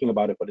even thinking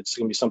about it, but it's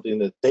going to be something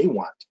that they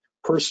want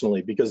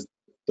personally, because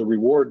the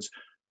rewards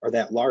are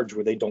that large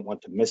where they don't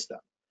want to miss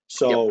them.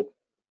 So yep.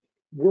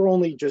 We're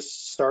only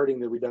just starting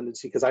the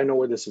redundancy because I know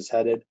where this is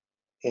headed,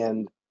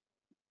 and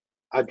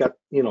I've got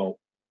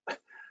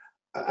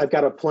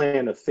a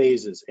plan of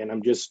phases, and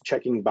I'm just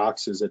checking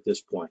boxes at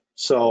this point.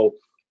 So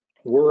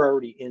we're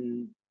already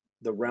in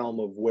the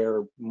realm of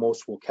where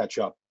most will catch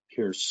up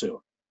here soon,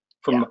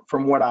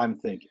 from what I'm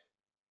thinking.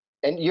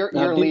 And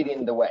you're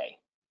leading the way.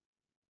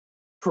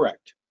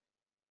 Correct.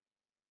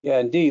 Yeah,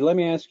 and Dee, let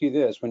me ask you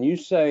this: when you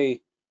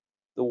say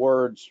the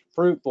words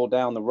fruitful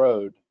down the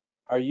road,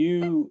 are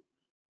you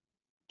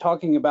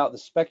talking about the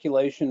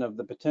speculation of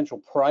the potential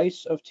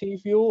price of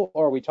Tfuel,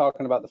 or are we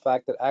talking about the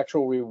fact that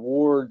actual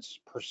rewards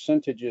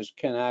percentages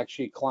can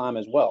actually climb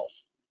as well?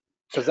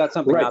 Because that's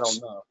something I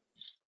don't know.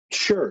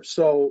 Sure.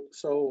 So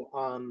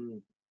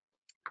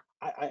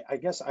I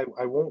guess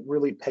I won't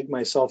really peg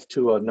myself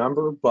to a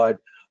number, but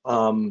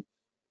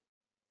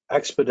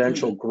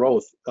exponential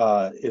growth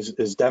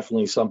is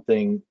definitely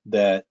something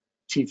that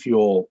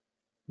Tfuel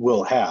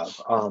will have.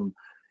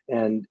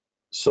 And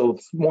so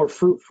more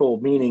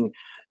fruitful, meaning,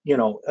 there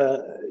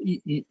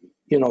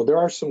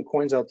are some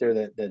coins out there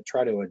that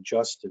try to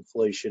adjust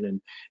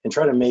inflation and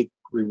try to make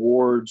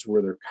rewards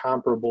where they're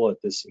comparable at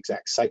this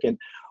exact second.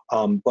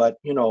 But,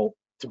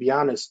 to be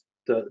honest,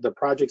 the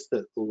projects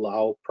that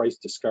allow price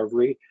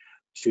discovery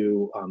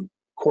to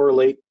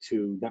correlate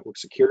to network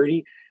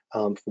security,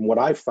 from what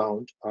I've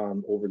found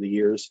over the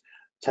years,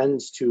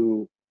 tends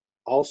to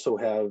also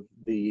have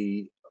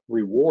the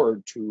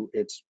reward to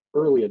its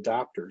early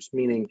adopters,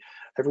 meaning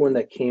everyone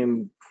that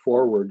came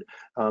forward.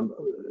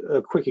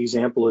 A quick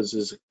example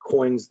is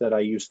coins that I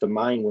used to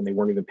mine when they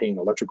weren't even paying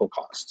electrical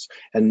costs,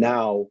 and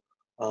now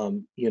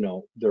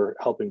they're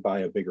helping buy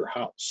a bigger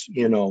house.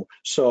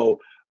 So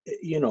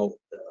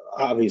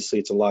obviously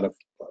it's a lot of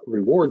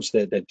rewards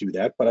that do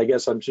that, but I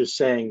guess I'm just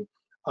saying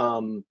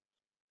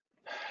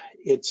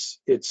it's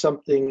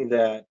something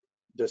that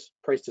this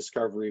price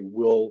discovery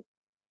will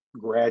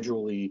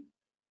gradually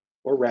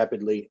or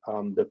rapidly,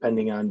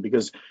 depending on,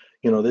 because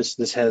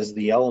this has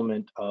the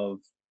element of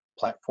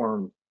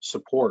platform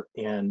support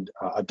and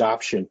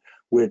adoption,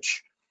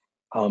 which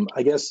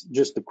I guess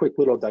just the quick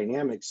little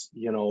dynamics.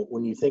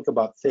 When you think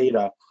about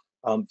Theta,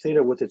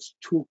 Theta with its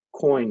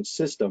 2-coin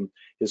system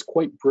is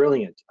quite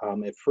brilliant.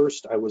 At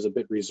first, I was a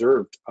bit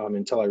reserved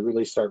until I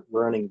really start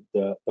running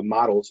the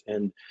models,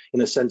 and in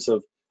the sense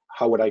of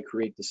how would I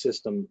create the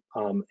system,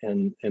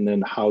 and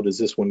then how does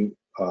this one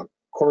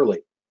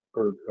correlate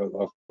or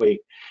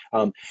wait.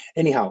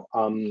 Anyhow,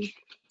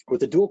 with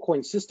the dual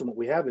coin system, what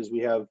we have is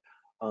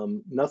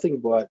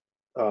nothing but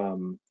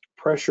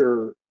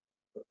pressure.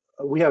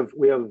 We have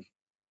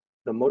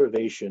the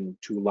motivation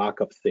to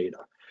lock up Theta.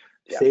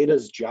 Yeah.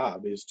 Theta's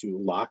job is to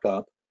lock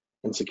up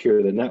and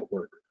secure the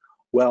network.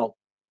 Well,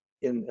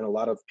 in a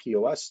lot of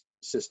POS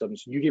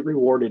systems, you get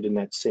rewarded in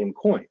that same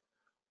coin.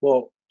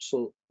 Well,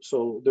 so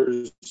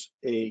there's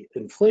a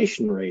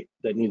inflation rate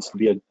that needs to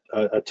be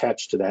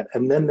attached to that,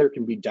 and then there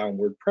can be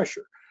downward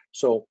pressure.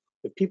 So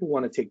if people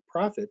want to take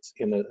profits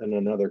in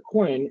another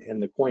coin,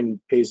 and the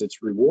coin pays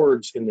its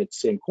rewards in that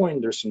same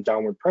coin, there's some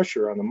downward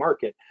pressure on the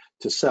market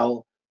to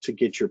sell to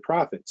get your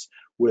profits.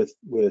 With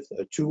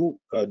a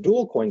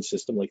dual coin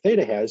system like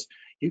Theta has,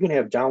 you can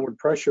have downward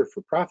pressure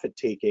for profit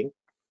taking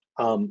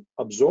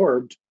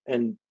absorbed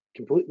and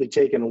completely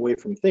taken away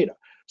from Theta.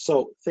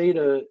 So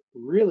Theta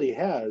really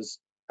has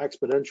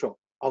exponential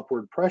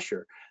upward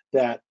pressure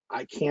that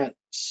I can't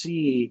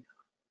see,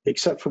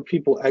 except for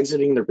people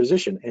exiting their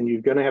position. And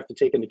you're going to have to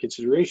take into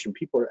consideration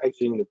people are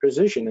exiting their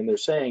position and they're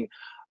saying,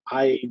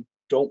 I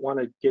don't want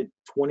to get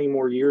 20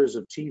 more years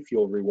of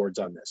Tfuel rewards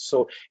on this.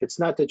 So it's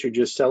not that you're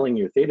just selling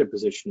your Theta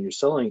position, you're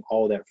selling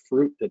all that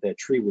fruit that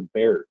tree would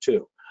bear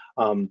too.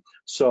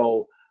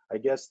 So I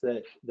guess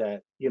that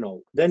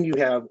then you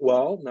have,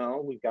 well,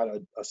 now we've got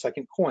a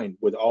second coin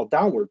with all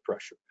downward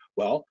pressure.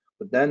 Well,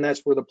 but then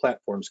that's where the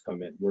platforms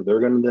come in, where they're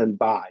going to then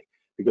buy,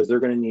 because they're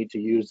going to need to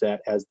use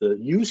that as the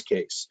use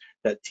case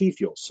that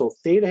Tfuel. So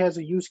Theta has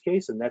a use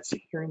case, and that's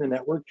securing the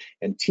network,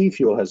 and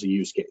Tfuel has a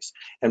use case,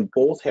 and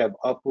both have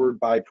upward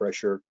buy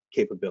pressure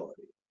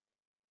capability.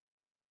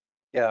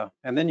 Yeah,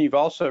 and then you've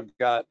also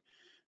got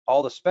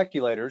all the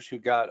speculators who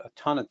got a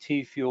ton of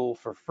Tfuel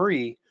for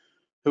free,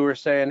 who are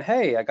saying,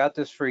 hey, I got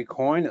this free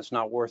coin, it's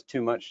not worth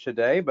too much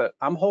today, but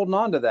I'm holding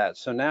on to that.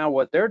 So now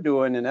what they're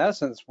doing, in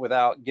essence,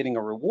 without getting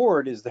a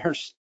reward, is their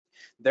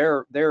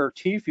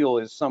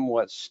Tfuel is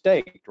somewhat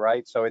staked,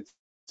 right? So it's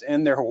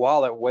in their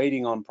wallet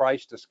waiting on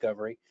price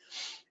discovery.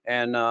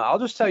 And I'll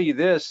just tell you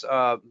this,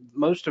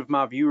 most of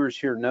my viewers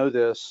here know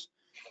this,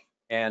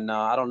 and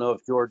I don't know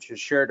if George has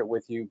shared it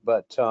with you,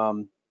 but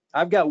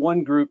I've got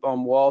one group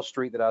on Wall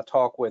Street that I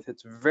talk with.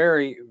 It's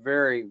very,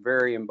 very,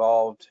 very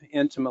involved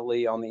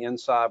intimately on the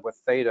inside with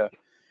Theta.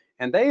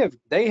 And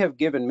they have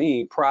given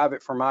me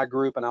private for my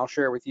group, and I'll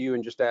share with you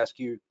and just ask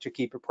you to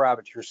keep it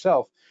private to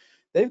yourself.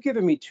 They've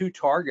given me 2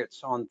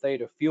 targets on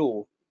Theta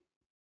Fuel,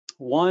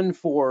 one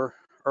for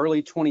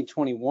early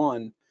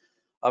 2021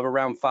 of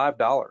around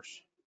 $5.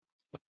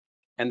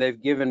 And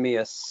they've given me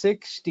a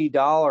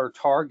 $60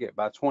 target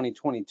by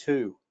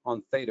 2022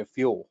 on Theta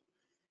Fuel.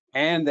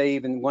 And they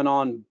even went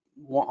on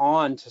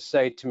to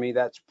say to me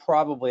that's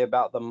probably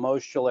about the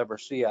most you'll ever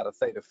see out of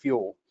Theta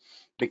Fuel,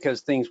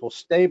 because things will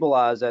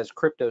stabilize as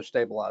crypto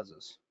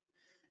stabilizes.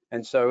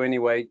 And so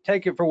anyway,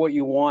 take it for what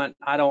you want.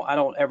 I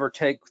don't ever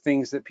take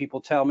things that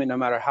people tell me, no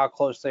matter how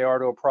close they are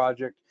to a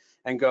project,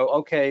 and go,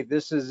 okay,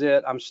 this is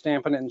it, I'm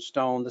stamping it in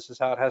stone, this is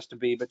how it has to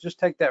be. But just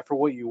take that for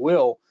what you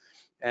will,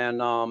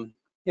 and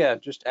yeah,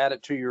 just add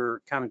it to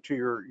your kind of to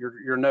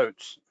your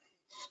notes.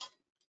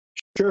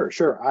 Sure.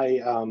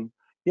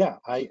 Yeah,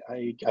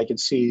 I could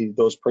see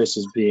those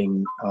prices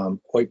being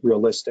quite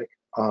realistic.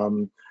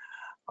 I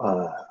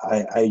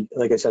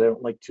like I said, I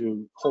don't like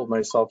to hold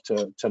myself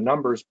to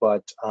numbers,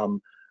 but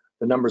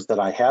the numbers that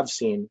I have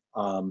seen,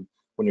 when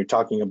you're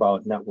talking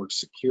about network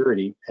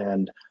security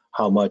and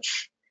how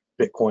much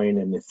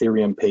Bitcoin and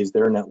Ethereum pays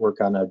their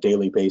network on a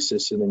daily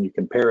basis, and then you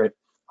compare it,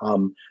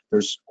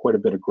 there's quite a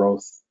bit of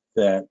growth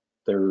that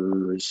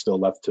there is still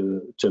left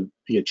to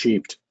be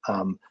achieved.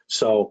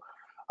 So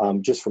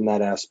just from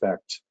that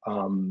aspect,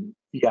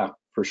 yeah,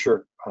 for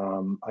sure,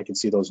 I can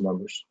see those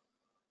numbers.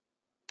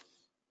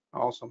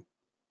 Awesome.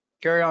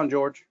 Carry on,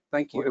 George.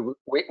 Thank you.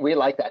 We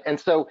like that. And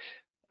so,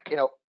 you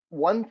know,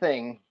 one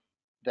thing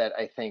that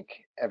I think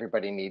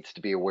everybody needs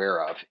to be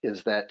aware of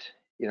is that,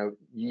 you know,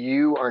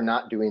 you are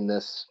not doing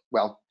this,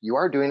 well, you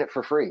are doing it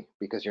for free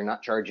because you're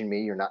not charging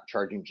me, you're not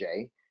charging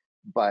Jay.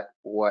 But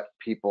what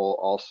people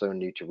also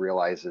need to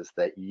realize is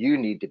that you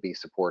need to be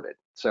supported.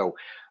 So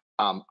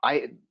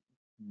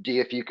Dee,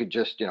 if you could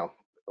just, you know,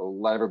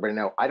 let everybody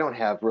know, I don't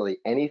have really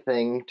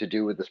anything to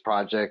do with this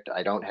project.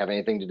 I don't have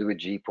anything to do with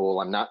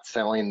GPooL. I'm not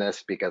selling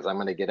this because I'm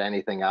going to get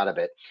anything out of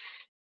it.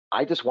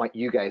 I just want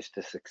you guys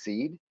to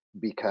succeed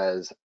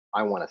because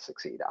I want to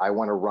succeed. I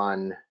want to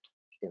run,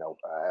 you know,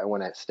 I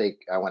want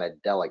to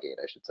delegate,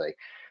 I should say,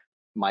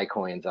 my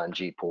coins on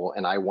GPooL,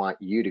 and I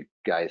want you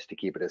guys to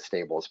keep it as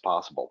stable as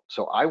possible.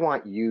 So I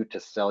want you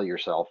to sell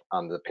yourself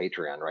on the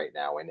Patreon right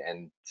now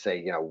and say,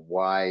 you know,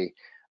 why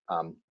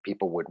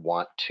people would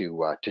want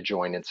to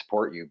join and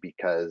support you,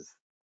 because,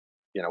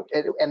 you know,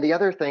 and the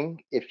other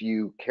thing, if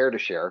you care to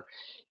share,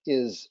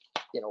 is,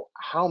 you know,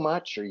 how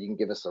much, or you can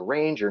give us a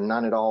range or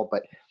none at all,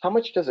 but how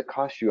much does it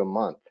cost you a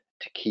month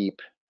to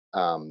keep,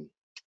 you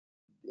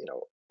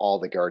know, all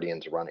the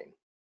Guardians running?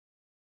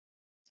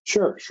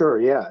 Sure,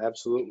 yeah,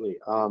 absolutely.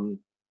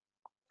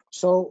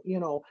 So, you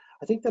know,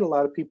 I think that a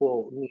lot of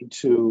people need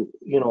to,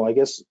 you know, I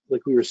guess,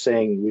 like we were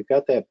saying, we've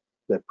got that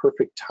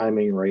perfect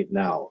timing right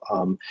now.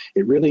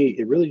 It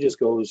really just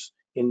goes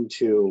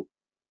into,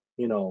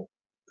 you know,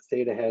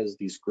 Theta has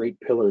these great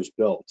pillars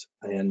built,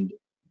 and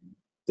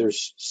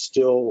there's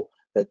still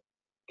that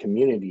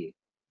community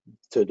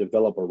to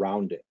develop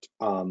around it,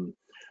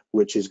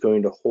 which is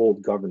going to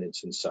hold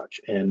governance and such.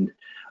 And,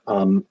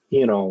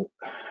 you know,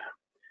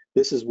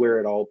 this is where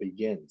it all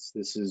begins.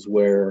 This is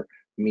where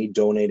me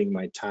donating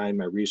my time,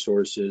 my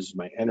resources,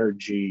 my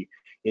energy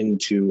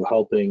into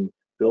helping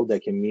build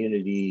that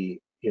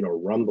community, you know,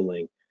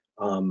 rumbling.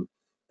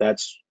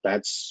 That's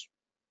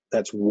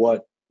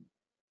what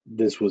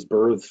this was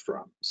birthed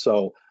from.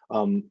 So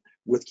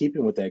with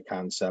keeping with that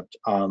concept,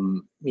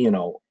 you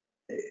know,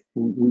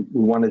 we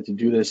wanted to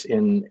do this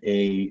in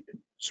a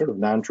sort of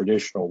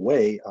non-traditional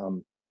way.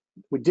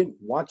 We didn't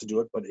want to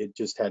do it, but it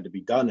just had to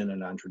be done in a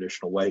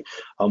non-traditional way,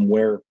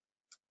 where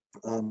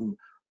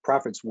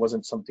profits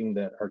wasn't something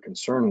that our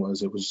concern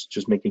was. It was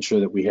just making sure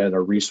that we had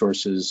our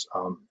resources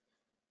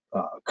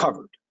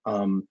covered,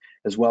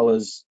 as well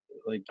as,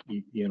 like,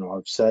 you know,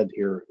 I've said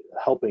here,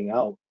 helping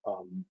out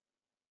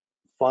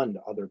fund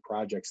other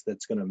projects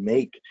that's going to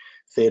make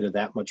Theta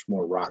that much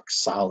more rock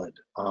solid.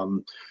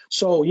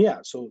 So yeah,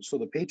 so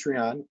the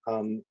Patreon,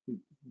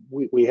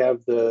 we have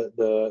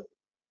the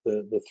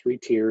 3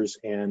 tiers,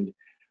 and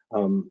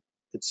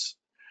it's,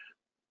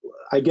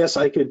 I guess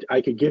I could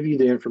give you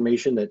the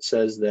information that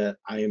says that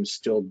I am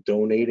still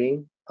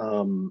donating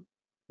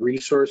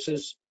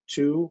resources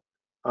to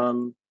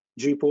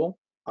GPooL.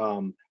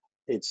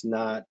 It's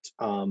not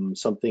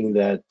something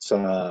that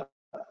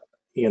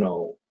you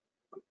know,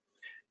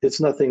 it's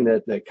nothing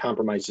that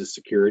compromises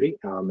security,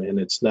 and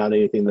it's not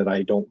anything that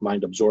I don't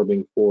mind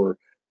absorbing for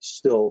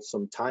still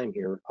some time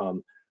here.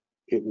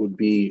 It would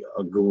be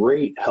a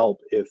great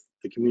help if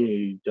the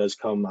community does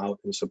come out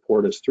and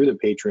support us through the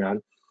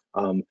Patreon.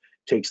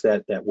 Takes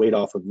that weight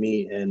off of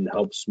me and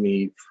helps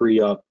me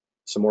free up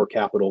some more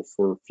capital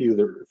for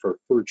future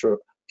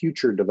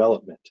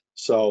development.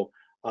 So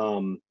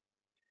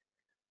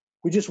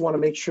we just want to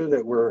make sure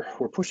that we're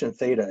pushing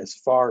Theta as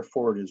far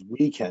forward as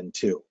we can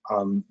too.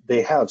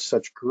 They have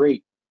such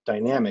great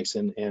dynamics,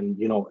 and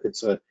you know,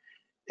 it's a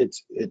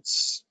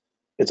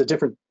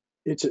different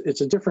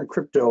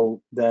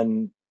crypto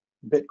than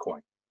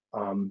Bitcoin,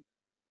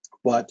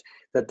 but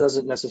that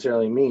doesn't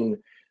necessarily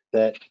mean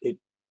that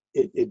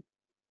it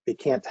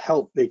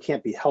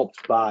can't be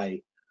helped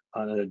by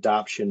an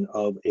adoption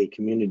of a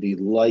community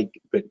like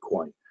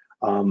Bitcoin.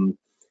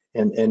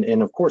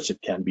 And of course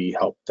it can be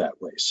helped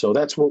that way. So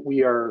that's what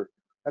we're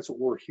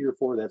here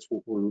for. That's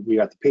what we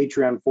got the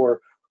Patreon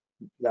for.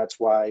 That's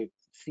why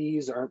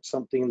fees aren't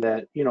something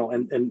that, you know,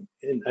 and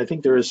I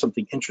think there is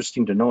something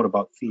interesting to note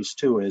about fees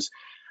too, is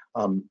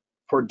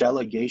for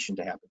delegation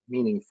to happen,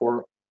 meaning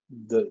for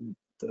the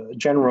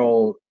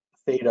general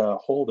Theta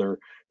holder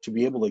to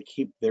be able to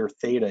keep their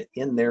Theta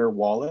in their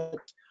wallet,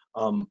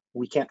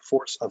 we can't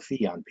force a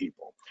fee on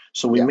people.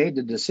 So we made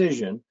the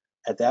decision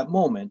at that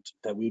moment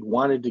that we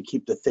wanted to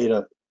keep the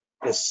Theta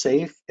as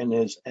safe and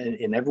as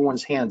in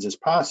everyone's hands as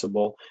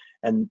possible.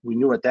 And we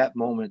knew at that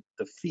moment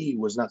the fee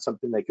was not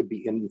something that could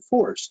be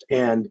enforced.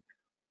 And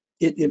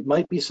it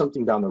might be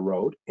something down the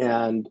road.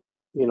 And,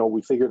 you know,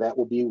 we figure that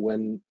will be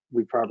when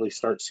we probably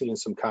start seeing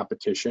some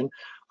competition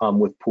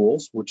with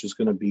pools, which is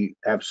going to be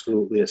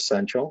absolutely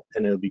essential.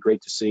 And it'll be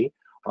great to see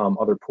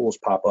other pools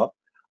pop up.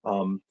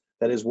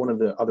 That is one of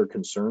the other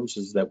concerns,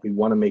 is that we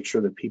want to make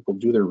sure that people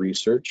do their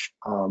research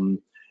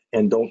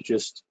and don't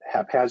just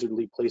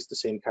haphazardly place the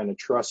same kind of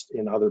trust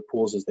in other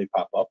pools as they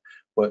pop up,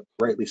 but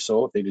rightly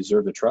so. If they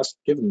deserve the trust,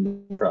 give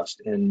them the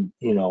trust. And,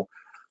 you know,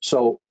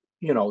 so,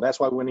 you know, that's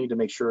why we need to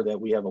make sure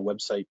that we have a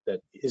website that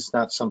is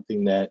not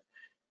something that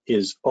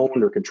is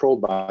owned or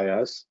controlled by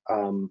us,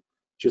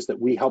 just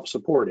that we help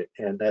support it.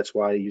 And that's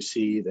why you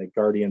see that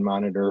Guardian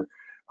Monitor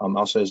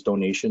also has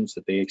donations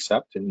that they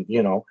accept, and,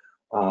 you know,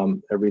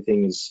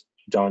 everything is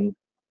done,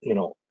 you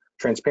know,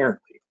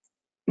 transparently.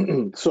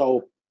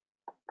 So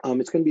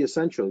it's going to be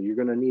essential. You're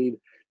going to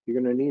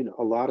need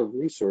a lot of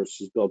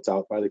resources built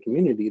out by the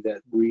community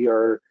that we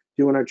are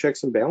doing our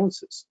checks and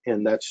balances,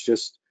 and that's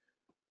just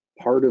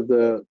part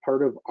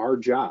of our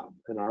job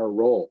and our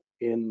role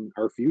in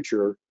our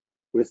future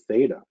with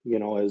Theta, you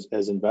know,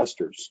 as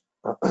investors.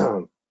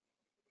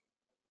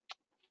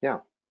 Yeah.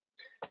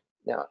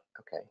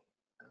 Okay.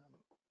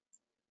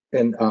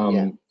 And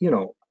you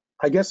know,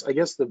 I guess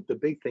the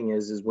big thing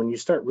is when you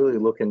start really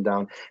looking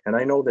down, and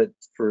I know that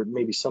for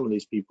maybe some of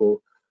these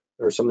people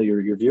or some of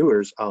your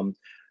viewers,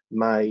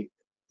 my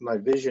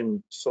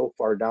vision so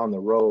far down the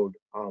road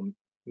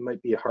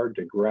might be hard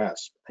to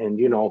grasp. And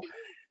you know,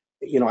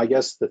 I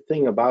guess the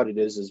thing about it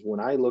is when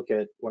I look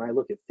at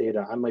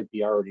Theta, I might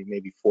be already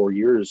maybe 4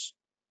 years,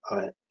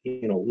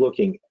 you know,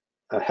 looking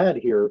ahead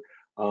here.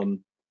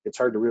 It's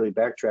hard to really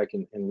backtrack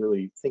and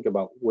really think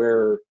about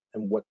where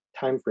and what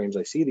time frames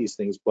I see these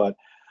things. But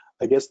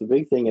I guess the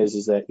big thing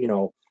is that, you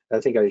know, I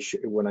think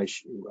when I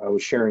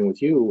was sharing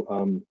with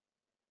you,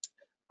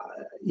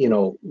 you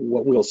know,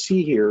 what we'll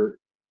see here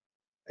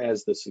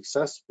as the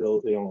success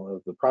build, you know,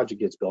 of the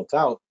project gets built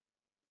out,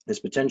 is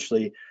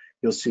potentially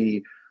you'll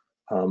see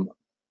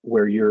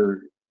where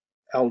your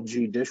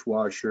LG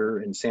dishwasher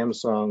and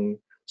Samsung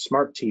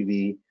smart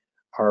TV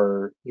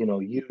are, you know,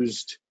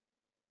 used,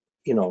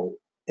 you know,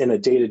 in a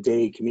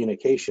day-to-day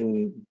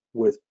communication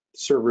with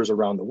servers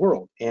around the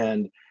world,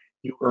 and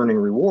you earning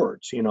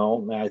rewards. You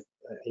know, I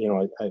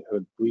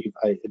believe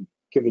I had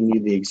given you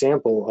the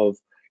example of,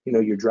 you know,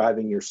 you're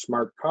driving your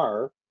smart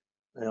car,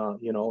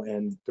 you know,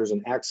 and there's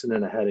an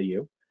accident ahead of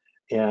you,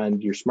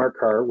 and your smart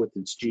car with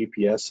its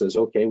GPS says,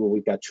 okay, well,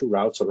 we've got 2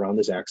 routes around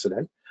this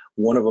accident.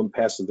 One of them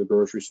passes the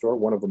grocery store,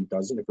 one of them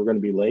doesn't. If we're going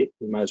to be late,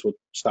 we might as well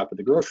stop at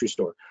the grocery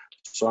store.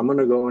 So I'm going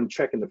to go and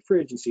check in the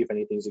fridge and see if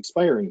anything's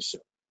expiring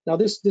soon. Now,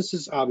 this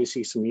is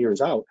obviously some years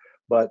out,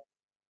 but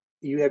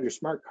you have your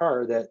smart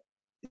car that,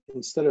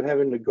 instead of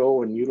having to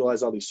go and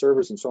utilize all these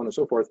servers and so on and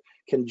so forth,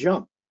 can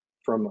jump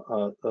from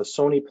a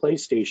Sony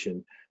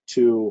PlayStation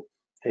to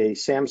a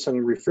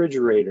Samsung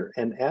refrigerator.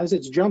 And as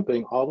it's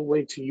jumping all the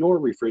way to your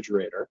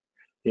refrigerator,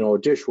 you know, a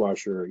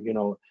dishwasher, you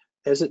know,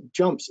 as it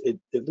jumps, it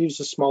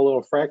leaves a small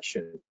little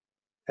fraction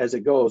as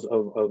it goes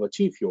of a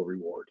Tfuel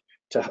reward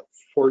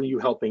for you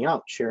helping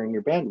out, sharing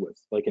your bandwidth,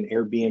 like an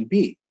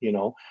Airbnb, you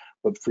know,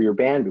 but for your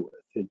bandwidth.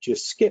 It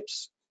just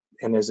skips.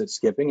 And as it's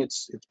skipping,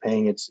 it's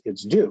paying its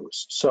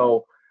dues.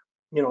 So,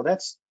 you know,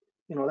 that's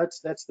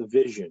the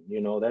vision. You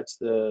know, that's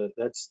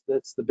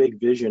the big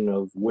vision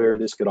of where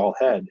this could all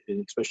head,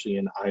 and especially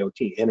in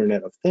IoT,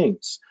 Internet of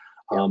Things,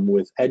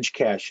 with edge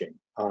caching.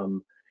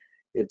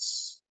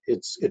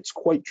 It's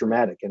quite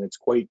dramatic, and it's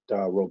quite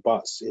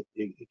robust.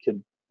 It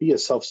could be a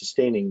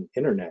self-sustaining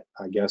internet,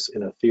 I guess,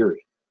 in a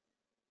theory.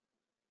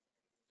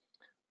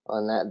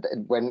 on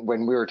that.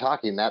 When we were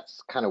talking,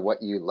 that's kind of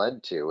what you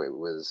led to. It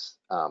was,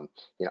 you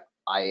know,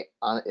 I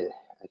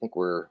think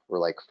we're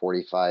like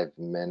 45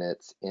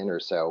 minutes in or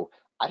so.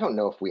 I don't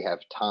know if we have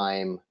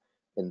time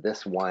in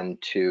this one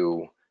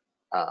to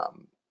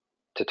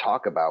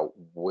talk about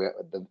where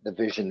the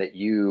vision that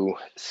you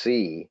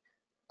see.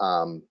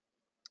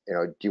 You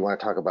know, do you want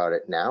to talk about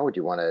it now, or do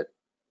you want to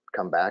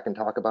come back and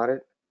talk about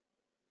it?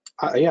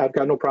 Yeah, I've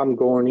got no problem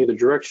going either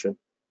direction.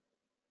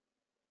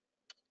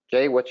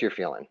 Jay, what's your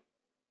feeling?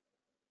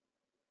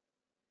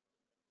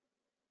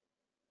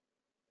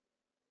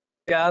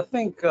 Yeah, I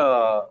think,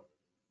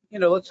 you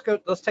know,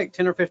 let's take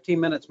 10 or 15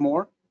 minutes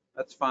more.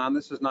 That's fine.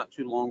 This is not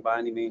too long by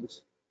any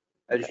means.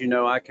 As you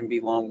know, I can be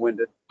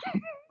long-winded.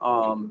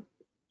 And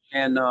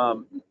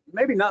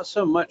maybe not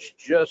so much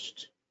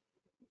just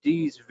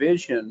Dee's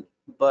vision,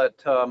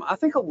 but I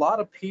think a lot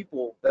of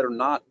people that are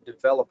not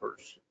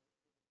developers,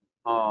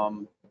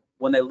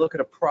 when they look at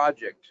a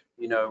project,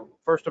 you know,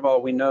 first of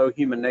all, we know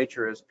human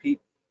nature is,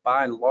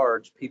 by and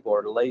large, people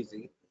are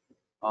lazy.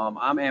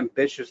 I'm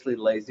ambitiously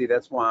lazy.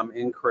 That's why I'm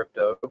in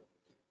crypto.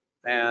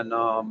 And,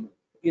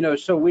 you know,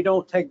 so we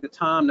don't take the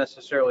time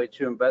necessarily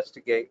to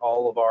investigate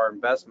all of our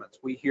investments.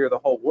 We hear the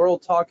whole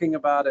world talking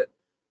about it.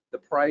 The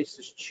price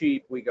is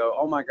cheap. We go,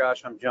 oh my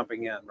gosh, I'm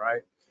jumping in,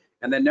 right?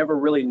 And they never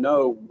really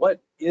know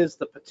what is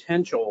the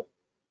potential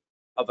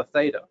of a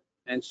Theta.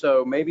 And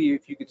so maybe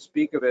if you could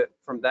speak of it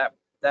from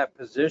that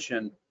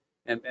position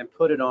and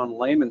put it on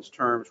layman's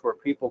terms where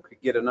people could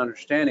get an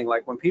understanding.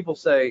 Like when people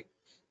say,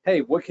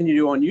 hey, what can you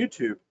do on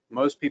YouTube?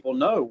 Most people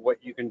know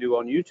what you can do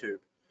on YouTube.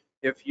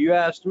 If you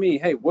asked me,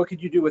 hey, what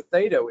could you do with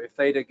Theta if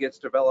Theta gets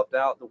developed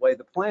out the way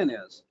the plan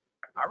is?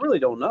 I really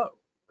don't know.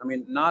 I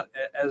mean, not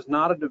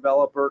a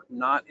developer,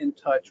 not in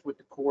touch with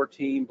the core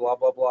team, blah,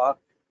 blah, blah.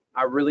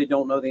 I really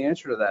don't know the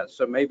answer to that.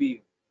 So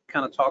maybe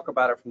kind of talk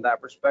about it from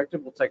that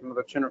perspective. We'll take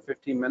another 10 or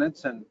 15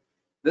 minutes. And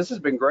this has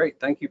been great.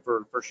 Thank you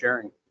for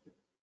sharing.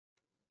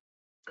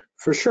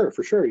 For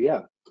sure.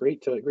 Yeah,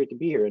 great to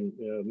be here, and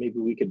maybe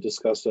we could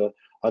discuss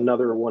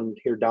another one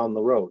here down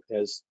the road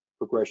as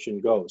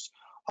progression goes.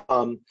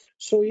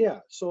 So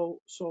yeah,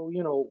 so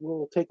you know,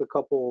 we'll take a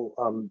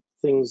couple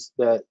things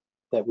that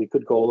we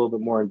could go a little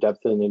bit more in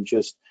depth in and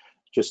just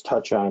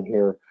touch on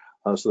here,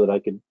 so that I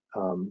could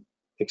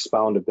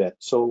expound a bit.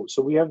 So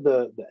we have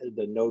the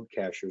node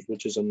cachers,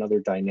 which is another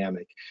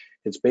dynamic.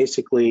 It's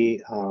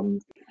basically, I'm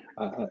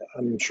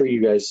sure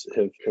you guys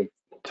have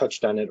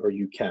touched on it, or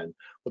you can,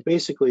 but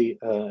basically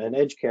an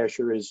edge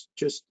cacher is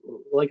just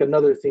like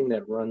another thing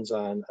that runs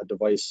on a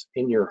device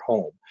in your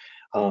home,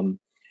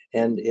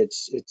 and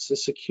it's a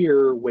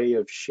secure way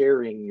of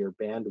sharing your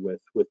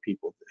bandwidth with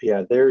people.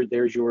 Yeah,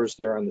 there's yours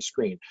there on the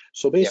screen.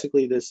 So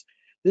basically, yep.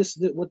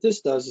 What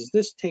this does is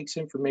this takes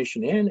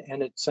information in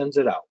and it sends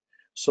it out.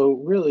 So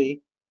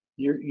really,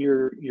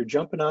 you're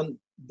jumping on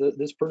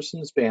this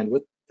person's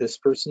bandwidth, this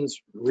person's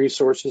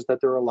resources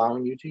that they're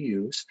allowing you to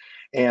use,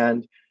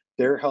 and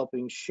they're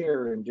helping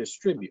share and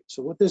distribute.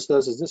 So what this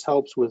does is this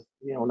helps with,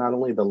 you know, not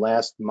only the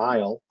last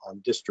mile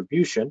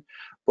distribution,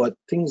 but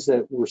things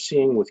that we're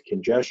seeing with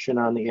congestion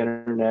on the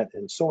internet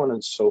and so on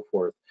and so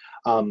forth.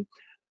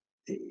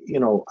 You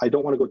know, I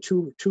don't want to go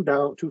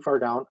too far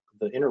down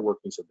the inner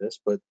workings of this,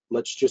 but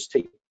let's just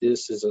take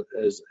this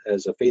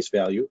as a face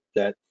value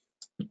that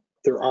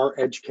there are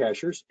edge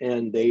cachers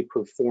and they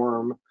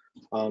perform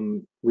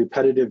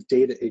repetitive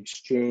data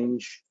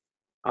exchange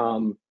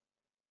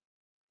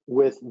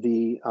with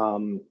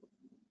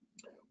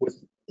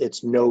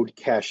its node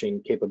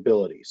caching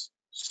capabilities.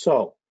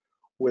 So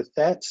with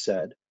that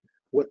said,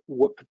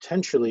 what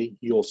potentially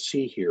you'll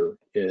see here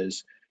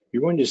is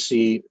you're going to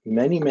see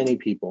many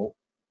people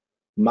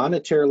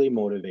monetarily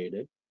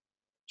motivated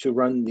to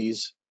run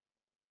these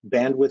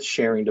bandwidth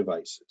sharing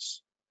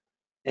devices.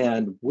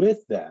 And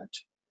with that,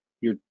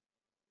 you're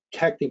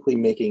technically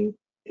making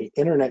an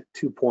Internet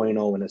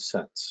 2.0 in a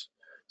sense.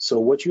 So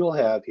what you'll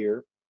have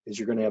here is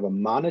you're going to have a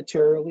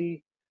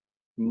monetarily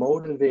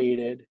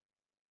motivated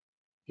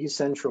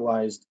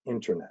decentralized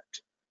internet,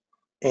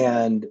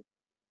 and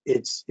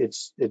it's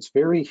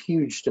very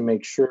huge to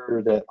make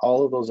sure that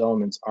all of those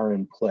elements are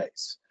in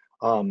place.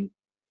 You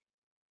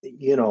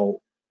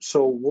know,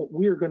 so what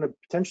we're going to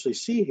potentially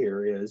see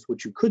here is,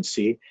 what you could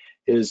see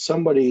is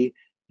somebody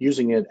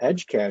using an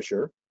edge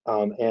cacher,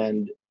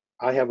 and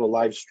I have a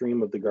live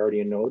stream of the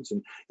Guardian nodes,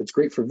 and it's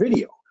great for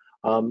video.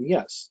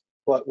 Yes,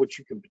 but what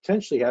you can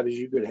potentially have is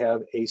you could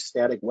have a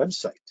static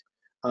website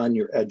on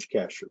your edge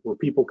cacher where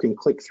people can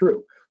click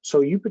through.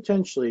 So you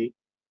potentially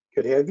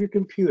could have your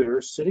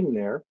computer sitting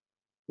there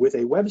with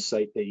a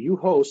website that you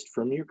host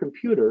from your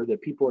computer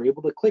that people are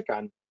able to click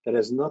on that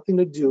has nothing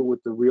to do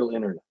with the real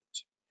internet.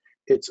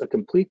 It's a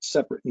complete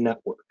separate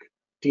network,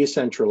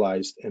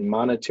 decentralized and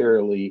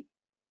monetarily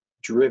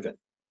driven,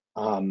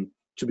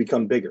 to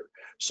become bigger.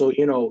 So,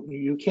 you know,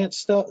 you can't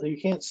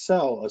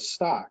sell a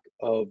stock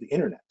of the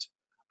internet,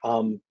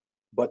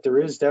 but there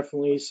is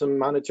definitely some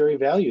monetary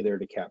value there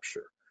to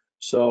capture.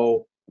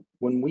 So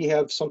when we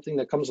have something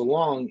that comes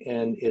along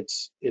and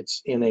it's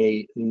in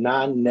a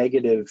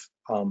non-negative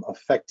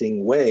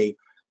affecting way,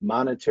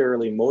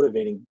 monetarily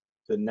motivating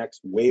the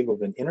next wave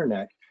of an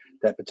internet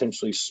that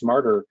potentially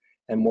smarter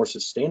and more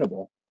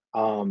sustainable,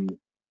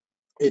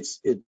 it's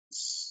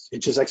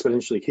just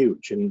exponentially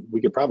huge, and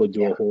we could probably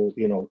do a whole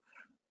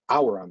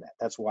hour on that.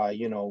 That's why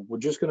we're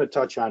just going to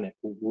touch on it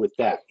with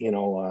that.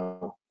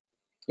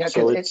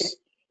 Because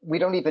we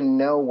don't even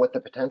know what the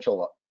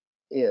potential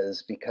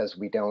is because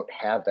we don't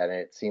have that, and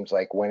it seems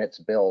like when it's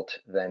built,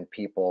 then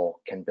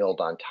people can build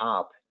on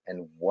top,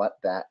 and what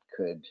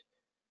could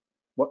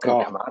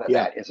come out of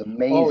that is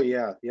amazing. Oh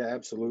yeah,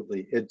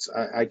 absolutely.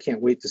 I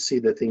can't wait to see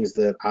the things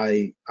that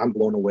I'm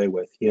blown away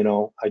with.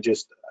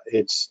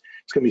 It's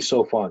gonna be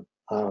so fun.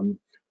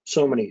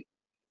 So many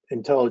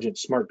intelligent,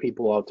 smart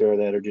people out there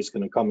that are just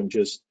gonna come and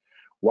just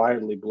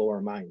wildly blow our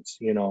minds.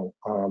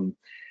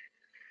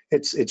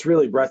 It's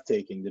really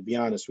breathtaking, to be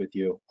honest with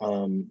you.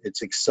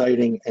 It's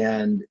exciting,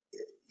 and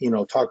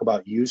talk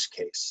about use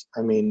case.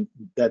 I mean,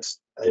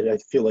 I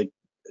feel like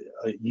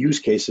use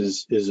case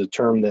is a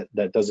term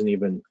that doesn't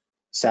even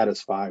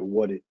satisfy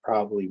what it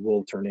probably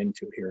will turn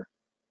into here.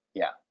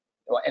 Yeah.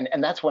 Well,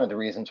 and that's one of the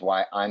reasons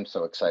why I'm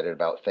so excited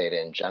about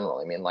Theta in general.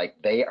 I mean, like,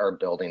 they are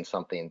building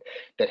something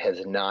that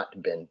has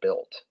not been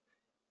built.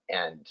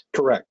 And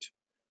correct.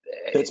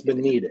 That's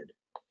been needed.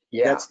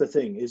 Yeah. That's the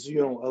thing, is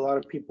a lot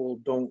of people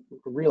don't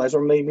realize,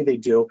 or maybe they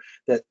do,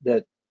 that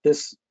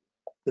this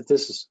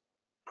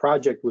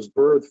project was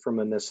birthed from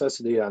a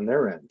necessity on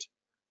their end.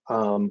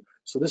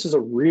 So this is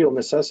a real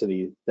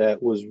necessity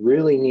that was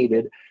really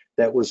needed,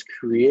 that was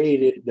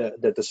created,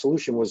 that the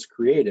solution was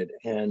created,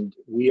 and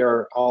we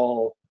are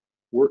all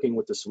working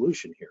with the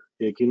solution here.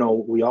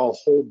 We all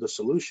hold the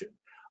solution.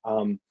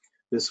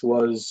 This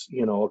was,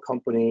 a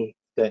company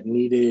that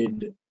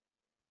needed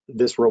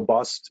this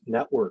robust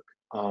network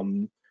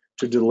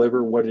to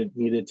deliver what it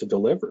needed to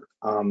deliver.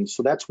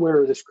 So that's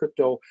where this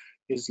crypto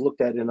is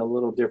looked at in a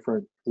little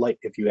different light,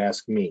 if you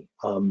ask me,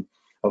 of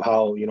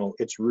how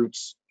its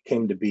roots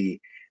came to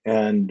be,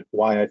 and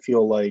why I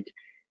feel like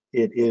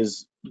it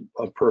is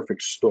a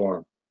perfect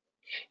storm.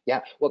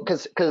 Yeah, well,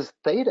 because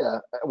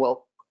Theta,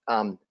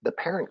 the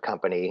parent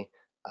company,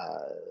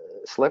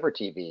 Sliver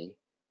TV,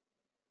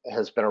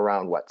 has been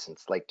around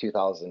since like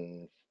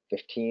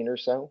 2015 or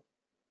so.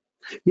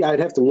 Yeah, I'd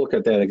have to look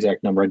at that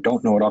exact number. I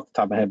don't know it off the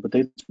top of my head, but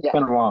they've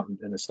been around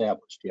and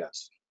established,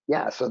 yes.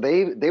 Yeah, so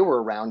they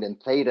were around, and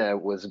Theta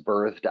was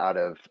birthed out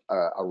of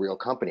a real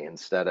company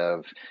instead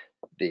of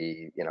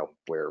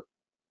where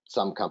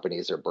some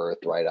companies are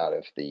birthed right out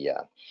of the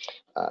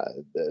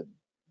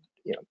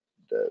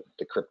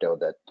crypto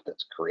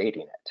that's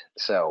creating it.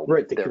 So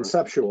right, the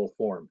conceptual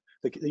form.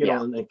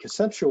 And the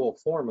conceptual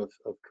form of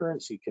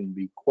currency can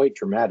be quite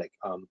dramatic,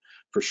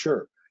 for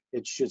sure.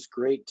 It's just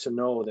great to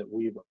know that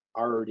we've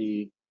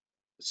already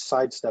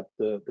sidestepped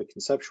the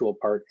conceptual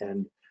part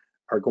and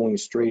are going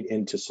straight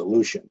into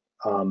solution,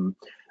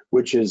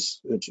 which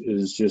is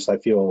just, I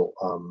feel,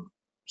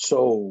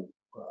 so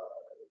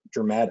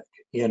dramatic,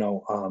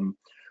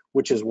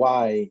 which is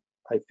why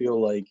I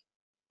feel like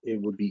it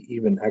would be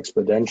even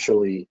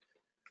exponentially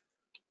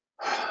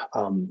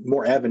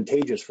more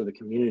advantageous for the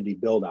community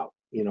build out,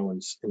 in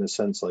a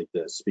sense like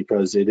this,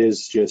 because it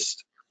is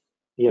just,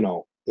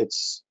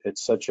 it's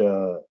such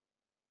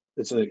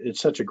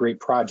a great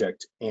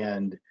project,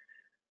 and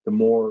the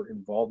more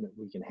involvement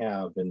we can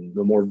have, and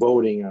the more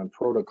voting on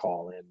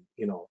protocol, and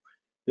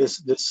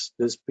this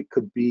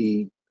could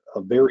be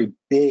a very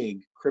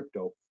big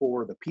crypto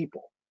for the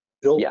people,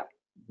 built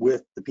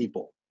with the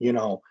people.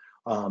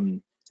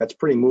 That's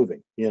pretty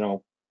moving. Yeah,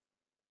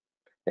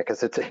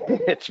 because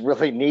it's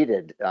really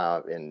needed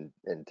in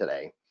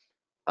today.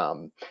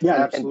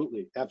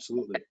 Absolutely.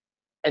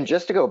 And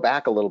just to go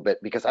back a little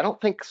bit, because I don't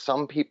think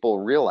some people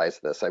realize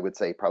this, I would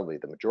say probably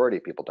the majority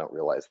of people don't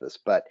realize this,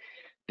 but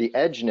the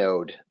edge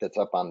node that's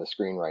up on the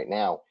screen right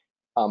now,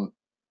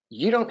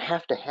 you don't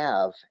have to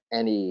have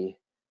any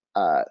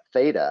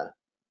Theta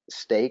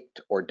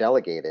staked or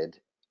delegated.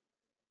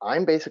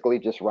 I'm basically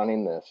just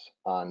running this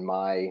on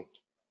my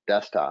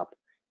desktop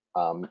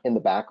in the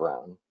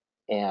background,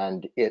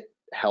 and it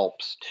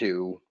helps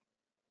to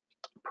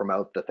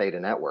promote the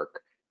Theta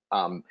network.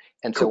 And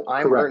so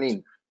I'm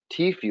earning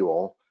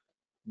Tfuel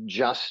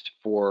just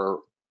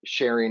for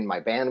sharing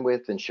my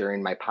bandwidth and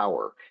sharing my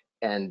power.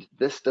 And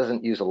this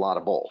doesn't use a lot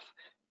of both.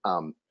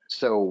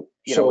 So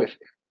go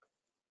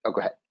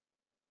ahead.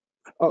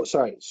 Oh,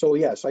 sorry. So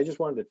I just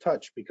wanted to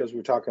touch, because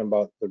we're talking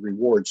about the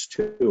rewards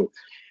too.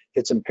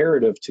 It's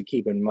imperative to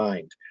keep in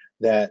mind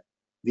that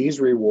these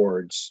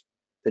rewards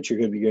that you're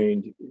going to be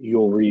getting,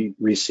 you'll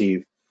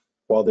receive,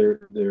 while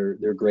they're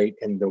great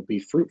and they'll be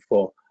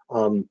fruitful,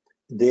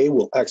 they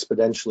will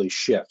exponentially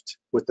shift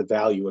with the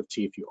value of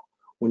Tfuel.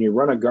 When you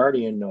run a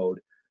Guardian node,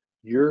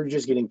 you're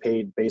just getting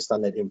paid based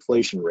on that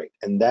inflation rate,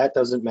 and that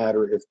doesn't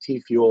matter if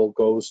Tfuel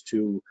goes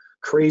to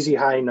crazy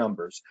high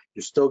numbers.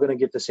 You're still going to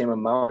get the same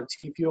amount of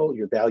Tfuel.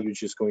 Your value is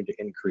just going to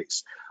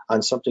increase.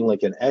 On something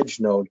like an edge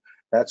node,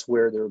 that's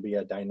where there will be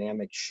a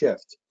dynamic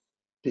shift,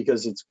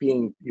 because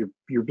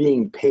you're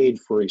being paid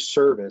for a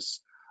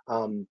service.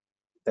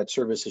 That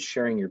service is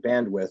sharing your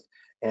bandwidth,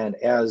 and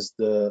as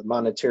the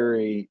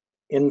monetary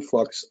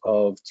influx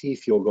of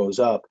Tfuel goes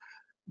up,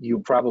 you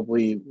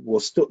probably will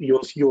still you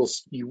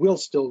will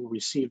still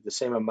receive the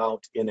same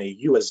amount in a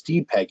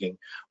USD pegging,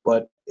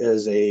 but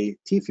as a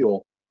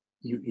Tfuel,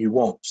 you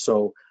won't.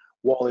 So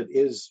while it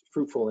is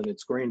fruitful and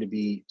it's going to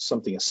be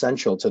something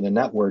essential to the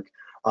network,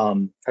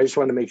 I just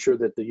want to make sure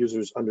that the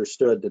users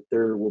understood that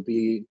there will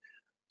be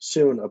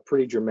soon a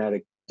pretty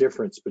dramatic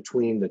difference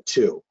between the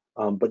two.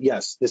 But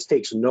yes, this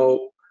takes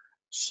no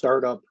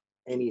startup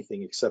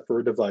anything except for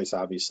a device,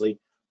 obviously.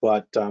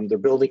 But they're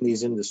building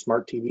these into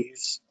smart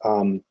TVs.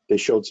 They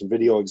showed some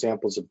video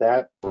examples of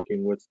that,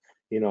 working with,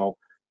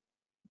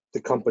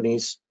 the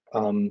companies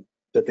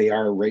that they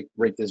are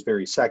right this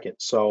very second.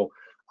 So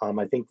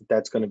I think that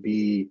that's going to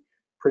be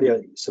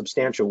pretty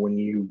substantial when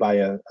you buy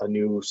a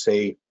new,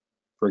 say,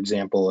 for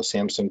example, a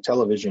Samsung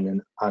television,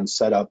 and on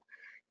setup,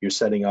 you're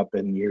setting up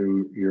and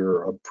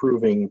you're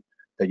approving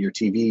that your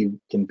TV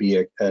can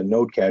be a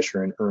node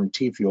cacher and earn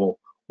Tfuel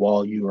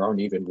while you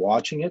aren't even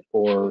watching it,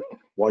 or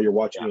while you're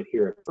watching it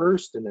here at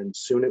first, and then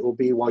soon it will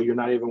be while you're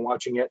not even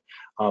watching it.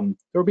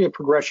 There'll be a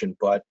progression,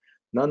 but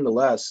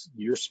nonetheless,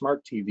 your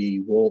smart TV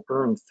will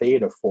earn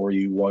Theta for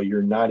you while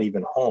you're not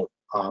even home.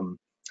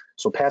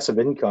 So passive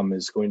income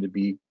is going to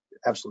be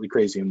absolutely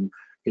crazy. And,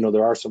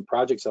 there are some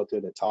projects out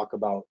there that talk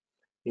about,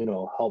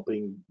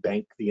 helping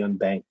bank the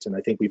unbanked. And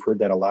I think we've heard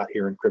that a lot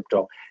here in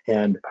crypto.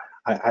 And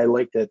I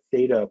like that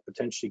Theta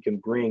potentially can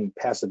bring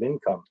passive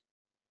income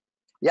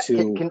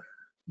to,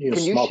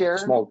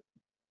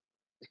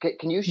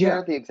 can you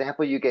share the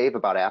example you gave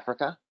about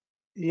Africa?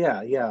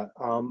 Yeah.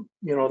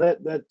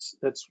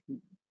 That's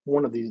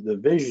one of the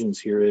visions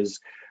here is,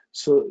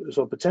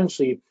 so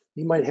potentially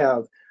you might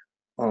have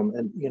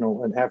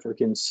an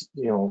African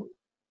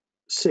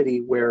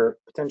city where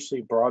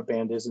potentially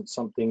broadband isn't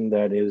something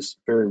that is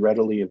very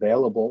readily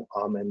available,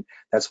 and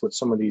that's what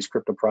some of these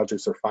crypto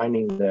projects are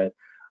finding, that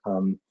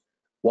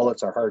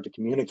wallets are hard to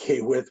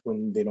communicate with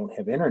when they don't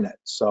have internet.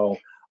 So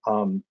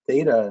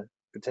Theta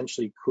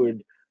potentially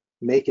could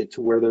make it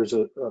to where there's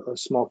a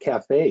small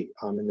cafe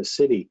in the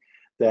city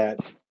that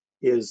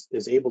is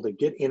able to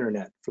get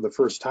internet for the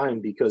first time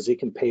because it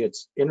can pay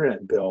its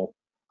internet bill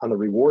on the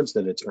rewards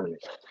that it's earning.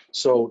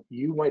 So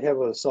you might have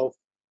a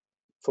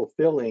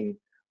self-fulfilling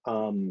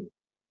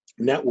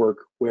network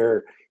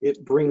where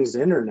it brings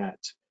internet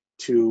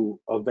to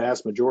a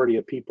vast majority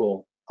of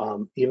people,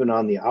 even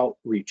on the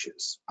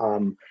outreaches.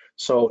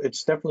 So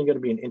it's definitely going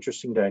to be an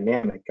interesting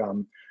dynamic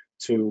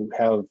to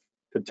have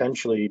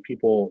potentially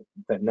people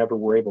that never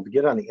were able to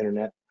get on the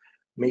internet,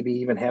 maybe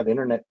even have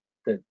internet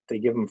that they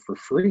give them for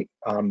free,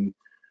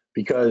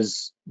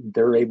 because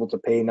they're able to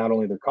pay not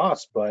only their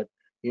costs, but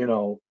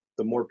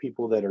the more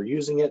people that are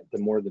using it, the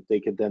more that they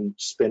could then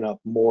spin up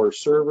more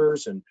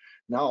servers. And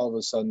now all of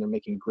a sudden they're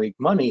making great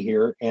money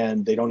here,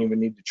 and they don't even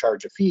need to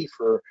charge a fee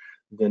for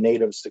the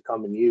natives to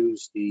come and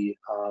use the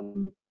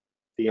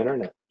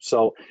internet.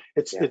 So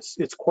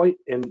it's quite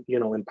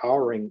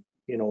empowering,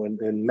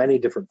 in many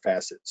different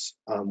facets,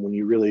 when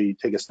you really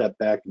take a step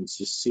back and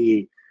just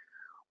see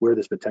where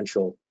this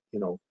potential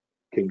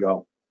can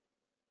go.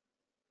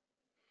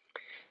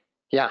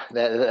 Yeah,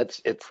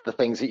 it's the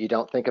things that you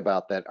don't think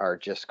about that are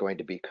just going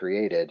to be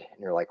created,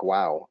 and you're like,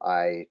 wow,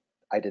 I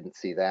didn't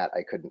see that.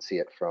 I couldn't see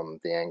it from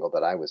the angle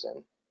that I was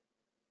in.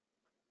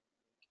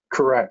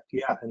 Correct.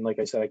 Yeah, and like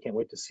I said, I can't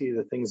wait to see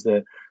the things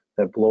that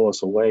blow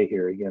us away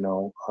here. It's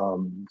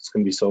going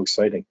to be so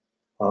exciting.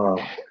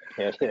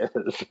 It is.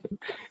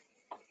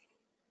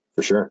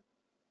 For sure.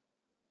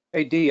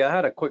 Hey D, I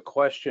had a quick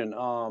question.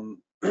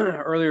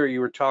 Earlier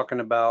you were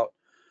talking about,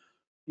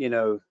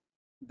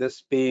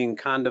 this being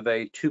kind of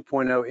a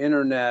 2.0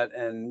 internet,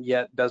 and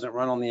yet doesn't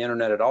run on the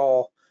internet at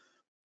all,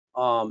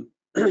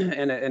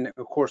 and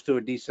of course through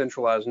a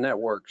decentralized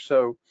network.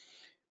 So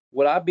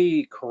would I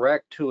be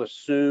correct to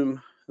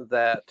assume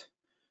that,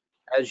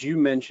 as you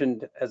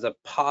mentioned as a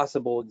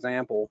possible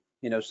example,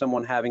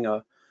 someone having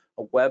a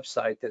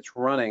website that's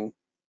running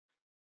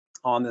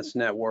on this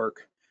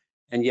network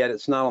and yet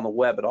it's not on the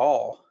web at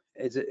all,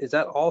 is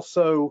that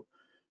also,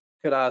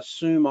 could I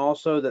assume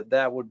also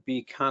that would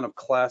be kind of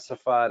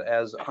classified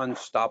as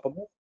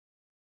unstoppable?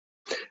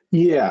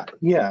 Yeah.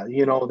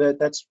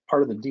 That's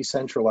part of the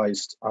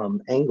decentralized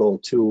angle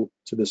to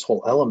this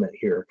whole element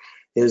here,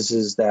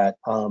 is that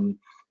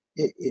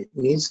it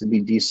needs to be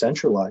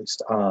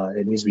decentralized.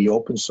 It needs to be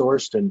open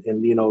sourced, and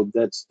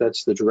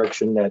that's the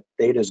direction that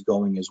Theta is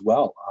going as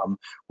well,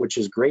 which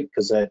is great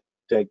because that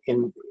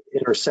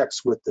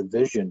intersects with the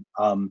vision.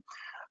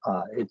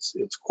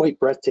 It's quite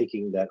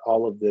breathtaking that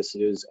all of this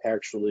is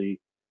actually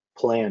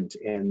planned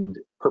and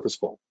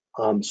purposeful.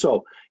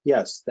 So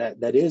yes,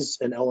 that is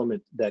an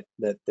element that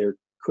there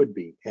could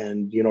be.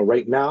 And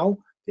right now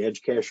the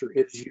edge cacher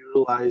is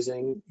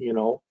utilizing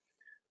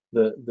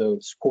the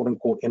quote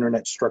unquote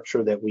internet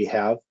structure that we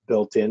have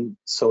built in,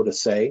 so to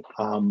say,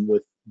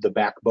 with the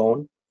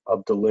backbone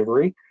of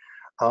delivery.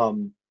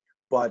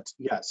 But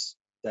yes,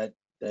 that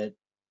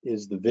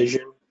is the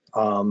vision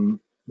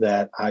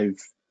that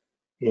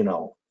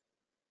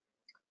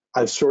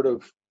I've sort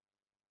of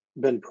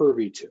been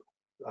privy to,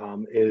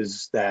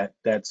 is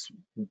that's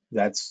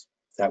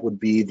that would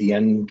be the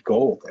end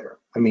goal there.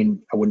 I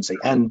mean, I wouldn't say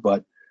end,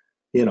 but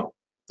you know,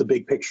 the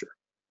big picture.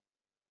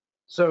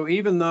 So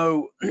even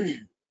though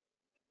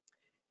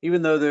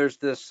there's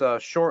this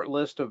short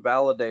list of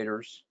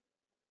validators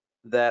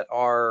that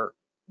are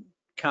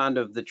kind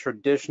of the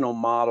traditional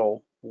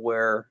model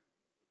where,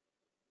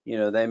 you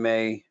know, they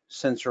may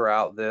censor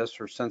out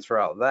this or censor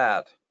out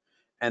that,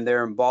 and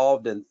they're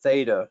involved in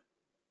Theta,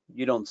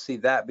 you don't see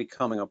that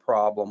becoming a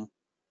problem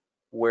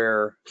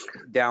where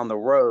down the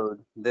road,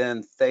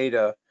 then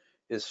Theta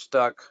is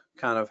stuck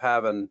kind of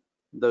having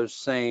those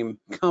same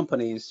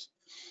companies.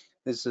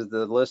 This is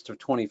the list of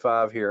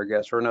 25 here, I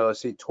guess, or no, I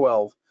see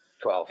 12.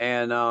 12.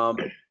 And,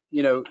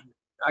 you know,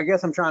 I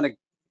guess I'm trying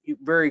to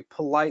very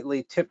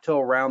politely tiptoe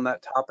around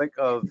that topic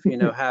of, you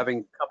know,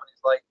 having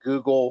companies like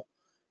Google,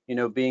 you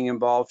know, being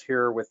involved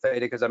here with Theta,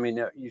 because I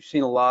mean, you've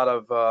seen a lot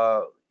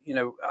of, you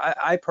know,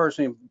 I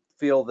personally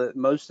feel that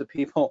most of the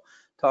people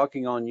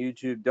talking on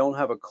YouTube don't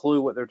have a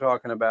clue what they're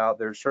talking about.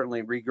 They're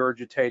certainly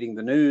regurgitating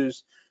the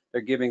news.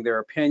 They're giving their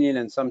opinion,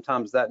 and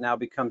sometimes that now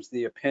becomes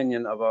the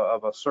opinion of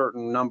a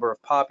certain number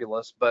of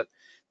populace, but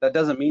that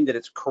doesn't mean that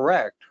it's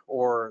correct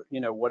or, you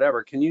know,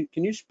 whatever. Can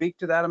you speak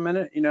to that a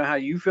minute? You know, how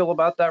you feel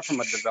about that from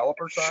a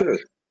developer side?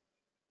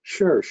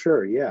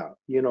 Sure. Yeah.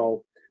 You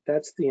know,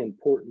 that's the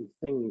important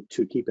thing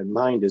to keep in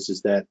mind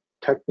is that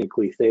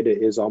technically Theta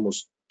is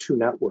almost two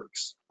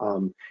networks,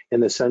 in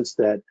the sense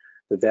that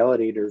the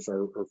validators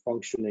are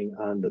functioning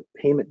on the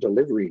payment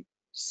delivery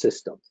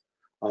system,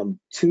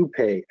 to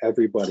pay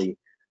everybody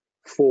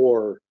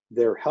for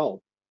their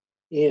help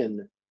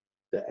in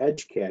the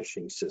edge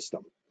caching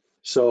system.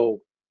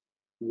 So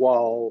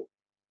while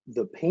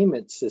the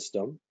payment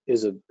system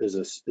is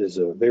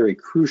a very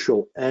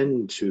crucial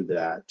end to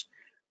that,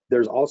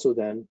 there's also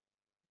then,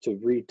 to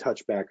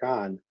retouch back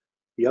on,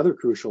 the other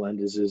crucial end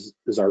is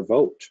our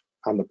vote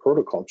on the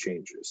protocol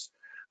changes.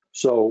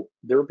 So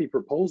there will be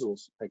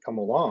proposals that come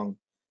along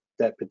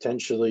that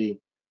potentially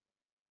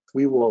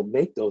we will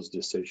make those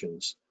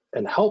decisions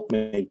and help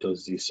make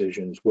those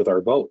decisions with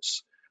our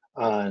votes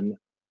on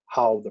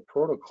how the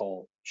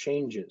protocol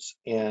changes.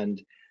 And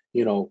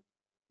you know,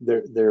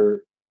 the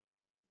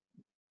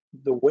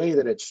way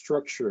that it's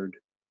structured,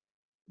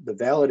 the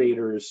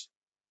validators,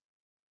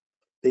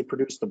 they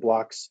produce the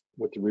blocks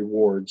with the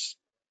rewards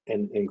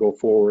and go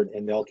forward,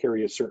 and they'll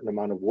carry a certain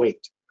amount of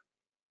weight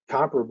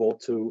comparable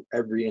to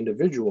every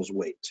individual's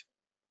weight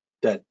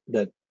that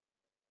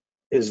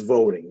is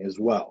voting as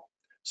well.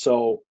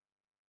 So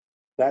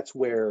that's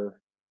where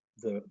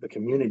the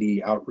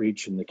community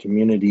outreach and the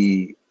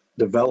community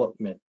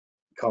development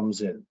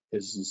comes in,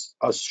 is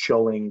us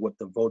showing what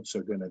the votes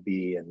are going to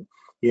be, and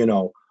you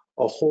know,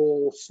 a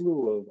whole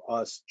slew of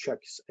us check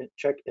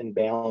and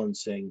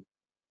balancing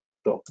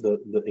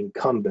the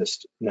incumbent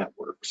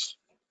networks.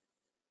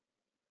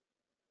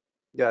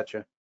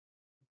 Gotcha.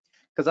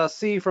 Because I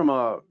see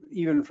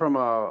even from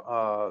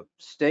a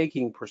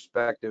staking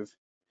perspective,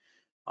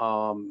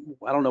 I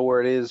don't know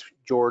where it is,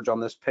 George, on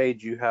this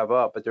page you have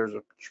up, but there's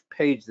a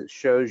page that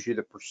shows you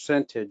the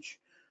percentage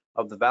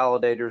of the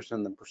validators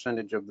and the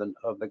percentage of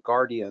the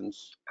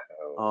guardians.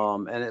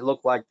 And it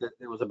looked like that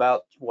it was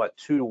about, what,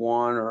 2 to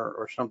 1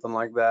 or something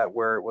like that,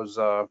 where it was,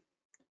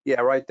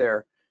 yeah, right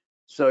there.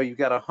 So you've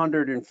got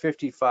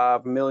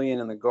 155 million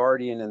in the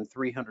guardian and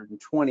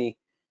 320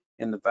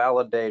 in the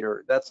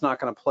validator. That's not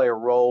going to play a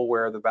role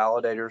where the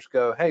validators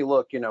go, hey,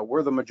 look, you know,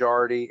 we're the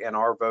majority and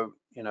our vote,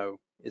 you know,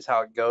 is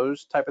how it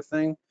goes, type of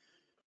thing.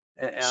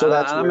 And so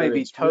that's I may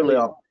be totally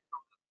off.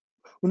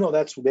 Well, no,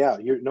 that's, yeah,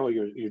 you're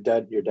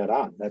dead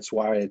on. That's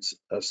why it's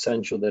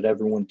essential that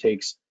everyone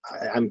takes,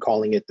 I'm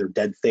calling it their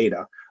dead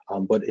Theta,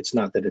 but it's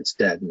not that it's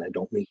dead, and I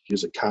don't mean to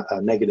use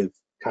a negative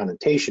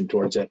connotation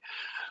towards it,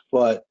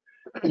 but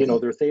you know,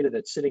 their Theta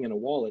that's sitting in a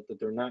wallet that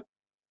they're not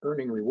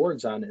earning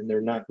rewards on, and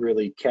they're not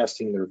really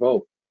casting their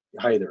vote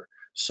either.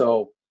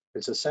 So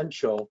it's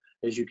essential,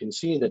 as you can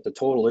see, that the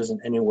total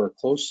isn't anywhere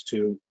close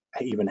to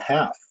even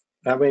half.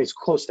 I mean, it's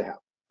close to half.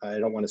 I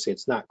don't want to say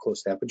it's not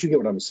close to half, but you get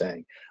what I'm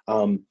saying.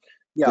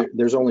 Yeah.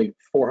 There's only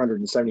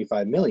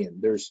 475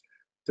 million. There's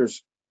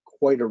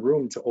quite a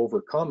room to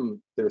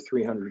overcome their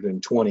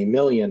 320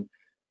 million,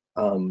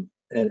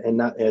 and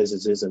not as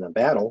it is in a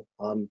battle,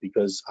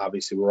 because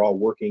obviously we're all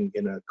working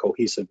in a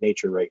cohesive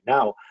nature right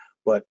now,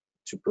 but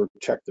to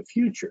protect the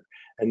future.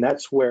 And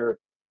that's where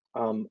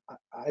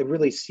I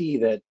really see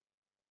that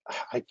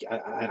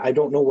I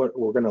don't know what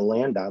we're going to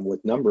land on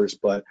with numbers,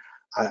 but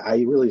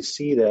I really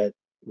see that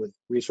with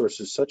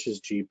resources such as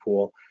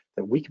GPooL,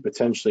 that we could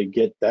potentially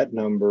get that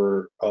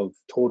number of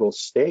total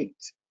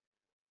staked,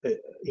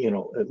 you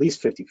know, at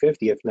least 50-50,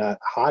 if not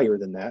higher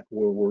than that.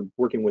 We're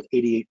working with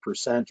 88%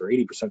 or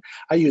 80%.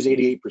 I use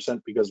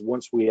 88% because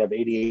once we have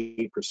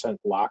 88%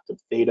 locked of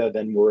Theta,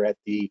 then we're at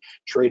the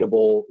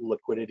tradable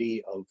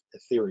liquidity of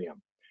Ethereum,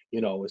 you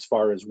know, as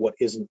far as what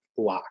isn't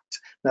locked.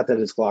 Not that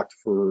it's locked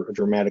for a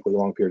dramatically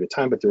long period of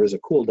time, but there is a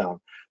cooldown.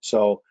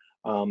 So,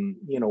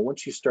 you know,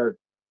 once you start,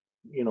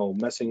 you know,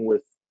 messing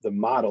with the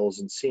models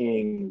and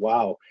seeing,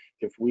 wow,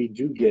 if we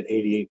do get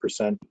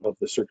 88% of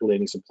the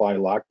circulating supply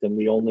locked, then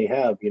we only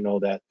have, you know,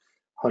 that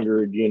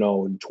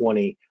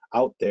 120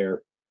 out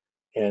there,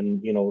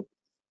 and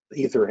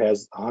Ether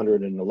has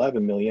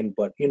 111 million.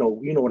 But you know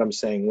what I'm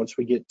saying. Once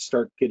we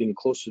start getting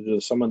closer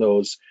to some of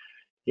those,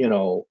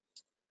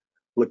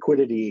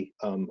 liquidity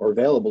or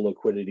available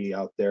liquidity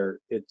out there,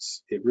 it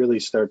really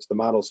starts, the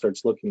model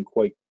starts looking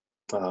quite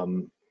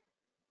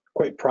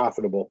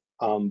profitable.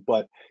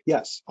 But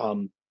yes,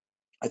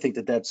 I think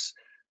that's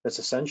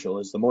essential,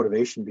 is the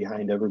motivation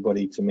behind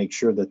everybody to make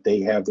sure that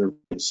they have their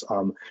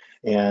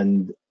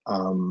and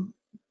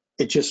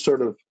it just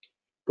sort of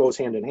goes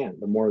hand in hand.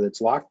 The more that's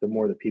locked, the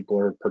more that people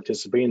are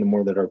participating, the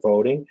more that are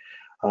voting,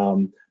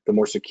 the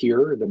more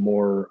secure, the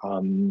more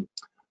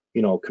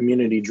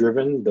community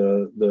driven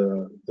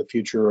the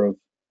future of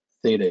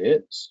Theta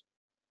is.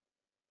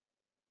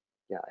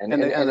 Yeah, and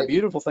the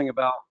beautiful thing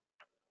about,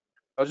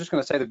 I was just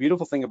going to say, the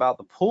beautiful thing about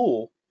the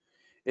pool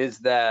is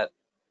that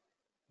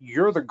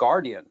you're the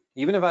guardian.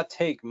 Even if I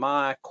take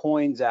my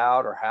coins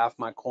out or half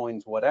my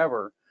coins,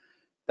 whatever,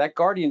 that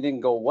guardian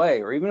didn't go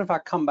away. Or even if I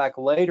come back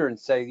later and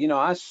say,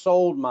 I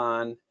sold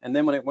mine, and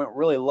then when it went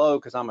really low,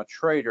 because I'm a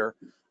trader,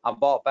 I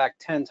bought back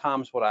 10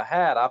 times what I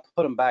had, I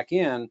put them back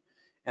in,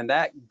 and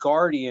that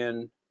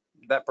guardian,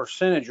 that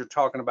percentage you're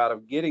talking about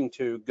of getting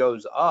to,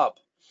 goes up.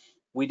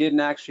 We didn't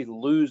actually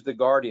lose the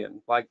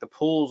guardian. Like, the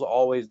pool's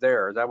always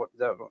there. Is that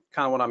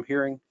kind of what I'm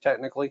hearing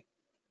technically?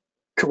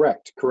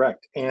 Correct.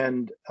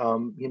 And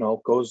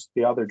goes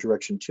the other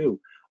direction too.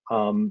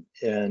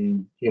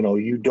 And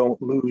you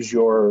don't lose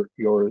your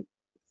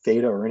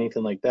Theta or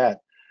anything like that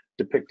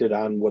depicted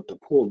on what the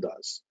pool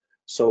does.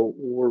 So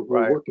we're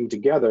working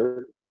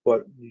together,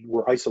 but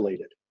we're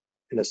isolated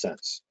in a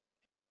sense.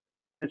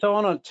 And so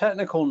on a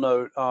technical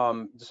note,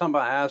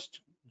 somebody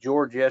asked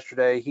George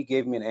yesterday, he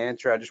gave me an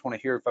answer. I just want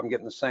to hear if I'm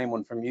getting the same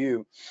one from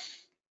you.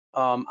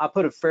 I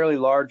put a fairly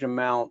large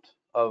amount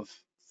of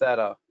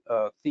Theta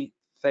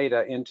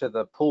into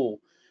the pool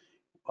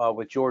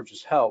with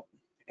George's help.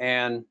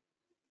 And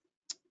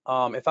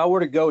if I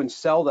were to go and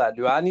sell that,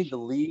 do I need to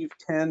leave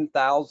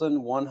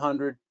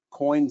 10,100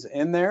 coins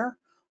in there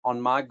on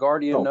my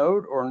Guardian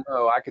node, or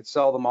no, I could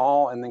sell them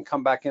all and then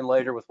come back in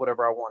later with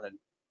whatever I wanted?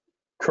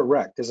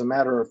 Correct. As a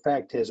matter of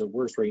fact, as it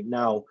works right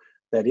now,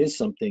 that is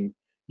something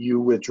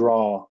you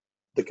withdraw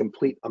the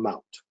complete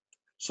amount.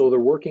 So they're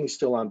working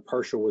still on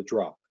partial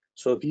withdrawal.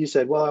 So if you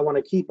said, well, I want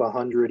to keep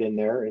 100 in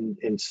there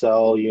and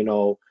sell,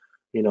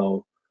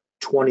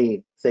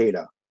 20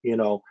 Theta,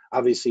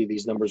 obviously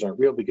these numbers aren't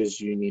real because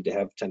you need to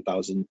have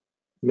 10,000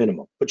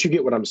 minimum, but you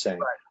get what I'm saying.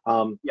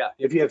 Right. Yeah.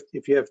 If you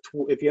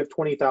have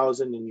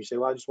 20,000 and you say,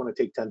 well, I just want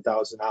to take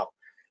 10,000 out,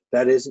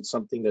 that isn't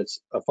something that's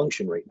a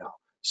function right now.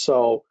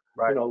 So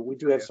we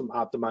do have some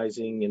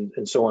optimizing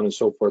and so on and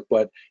so forth,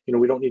 but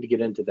we don't need to get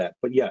into that.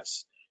 But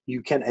yes,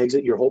 you can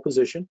exit your whole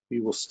position.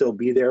 You will still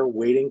be there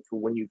waiting for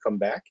when you come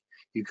back.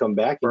 You come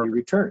back and you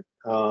return.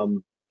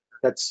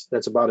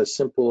 That's about as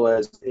simple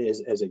as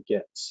it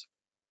gets.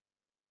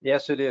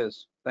 Yes, it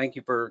is. Thank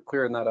you for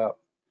clearing that up.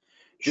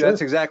 Sure.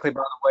 That's exactly,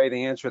 by the way,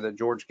 the answer that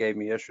George gave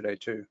me yesterday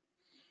too.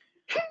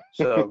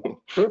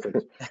 So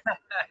perfect.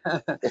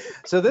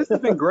 So this has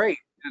been great,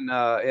 and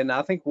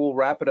I think we'll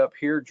wrap it up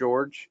here,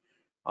 George.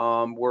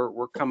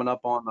 We're coming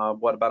up on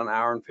about an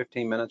hour and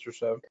 15 minutes or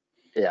so.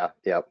 Yeah.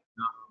 Yep.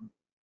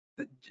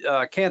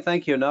 Can't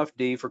thank you enough,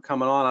 Dee, for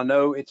coming on. I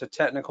know it's a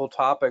technical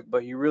topic,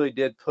 but you really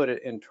did put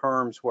it in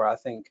terms where I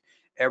think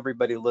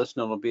everybody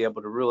listening will be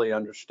able to really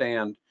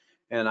understand.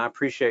 And I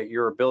appreciate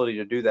your ability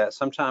to do that.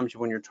 Sometimes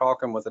when you're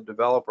talking with a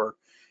developer,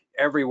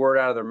 every word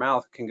out of their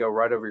mouth can go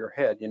right over your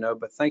head,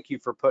 but thank you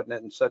for putting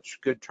it in such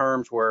good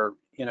terms where,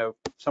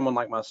 someone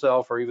like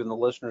myself or even the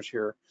listeners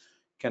here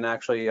can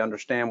actually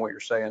understand what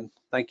you're saying.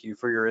 Thank you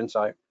for your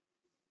insight.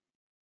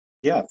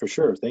 Yeah, for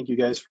sure. Thank you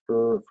guys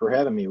for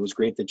having me. It was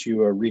great that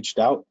you reached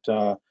out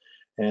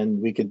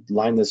and we could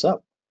line this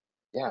up.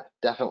 Yeah,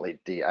 definitely,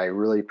 Dee. I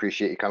really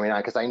appreciate you coming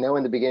on, because I know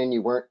in the beginning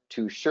you weren't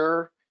too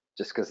sure,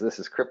 just because this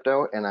is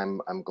crypto, and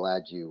I'm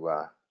glad you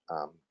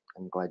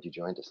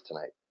joined us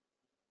tonight.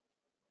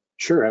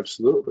 Sure,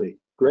 absolutely.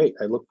 Great.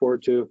 I look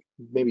forward to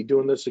maybe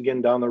doing this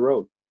again down the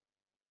road.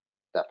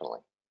 Definitely.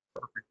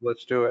 Perfect.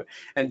 Let's do it.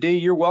 And Dee,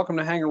 you're welcome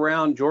to hang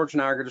around. George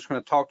and I are just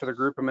going to talk to the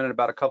group a minute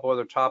about a couple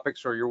other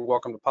topics, or you're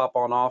welcome to pop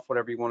on off,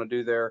 whatever you want to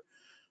do there.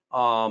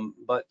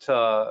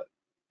 But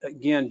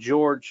again,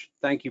 George,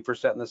 thank you for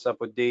setting this up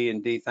with Dee,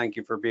 and Dee, thank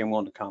you for being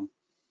willing to come.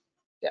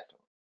 Yeah.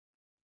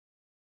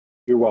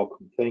 You're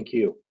welcome. Thank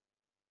you.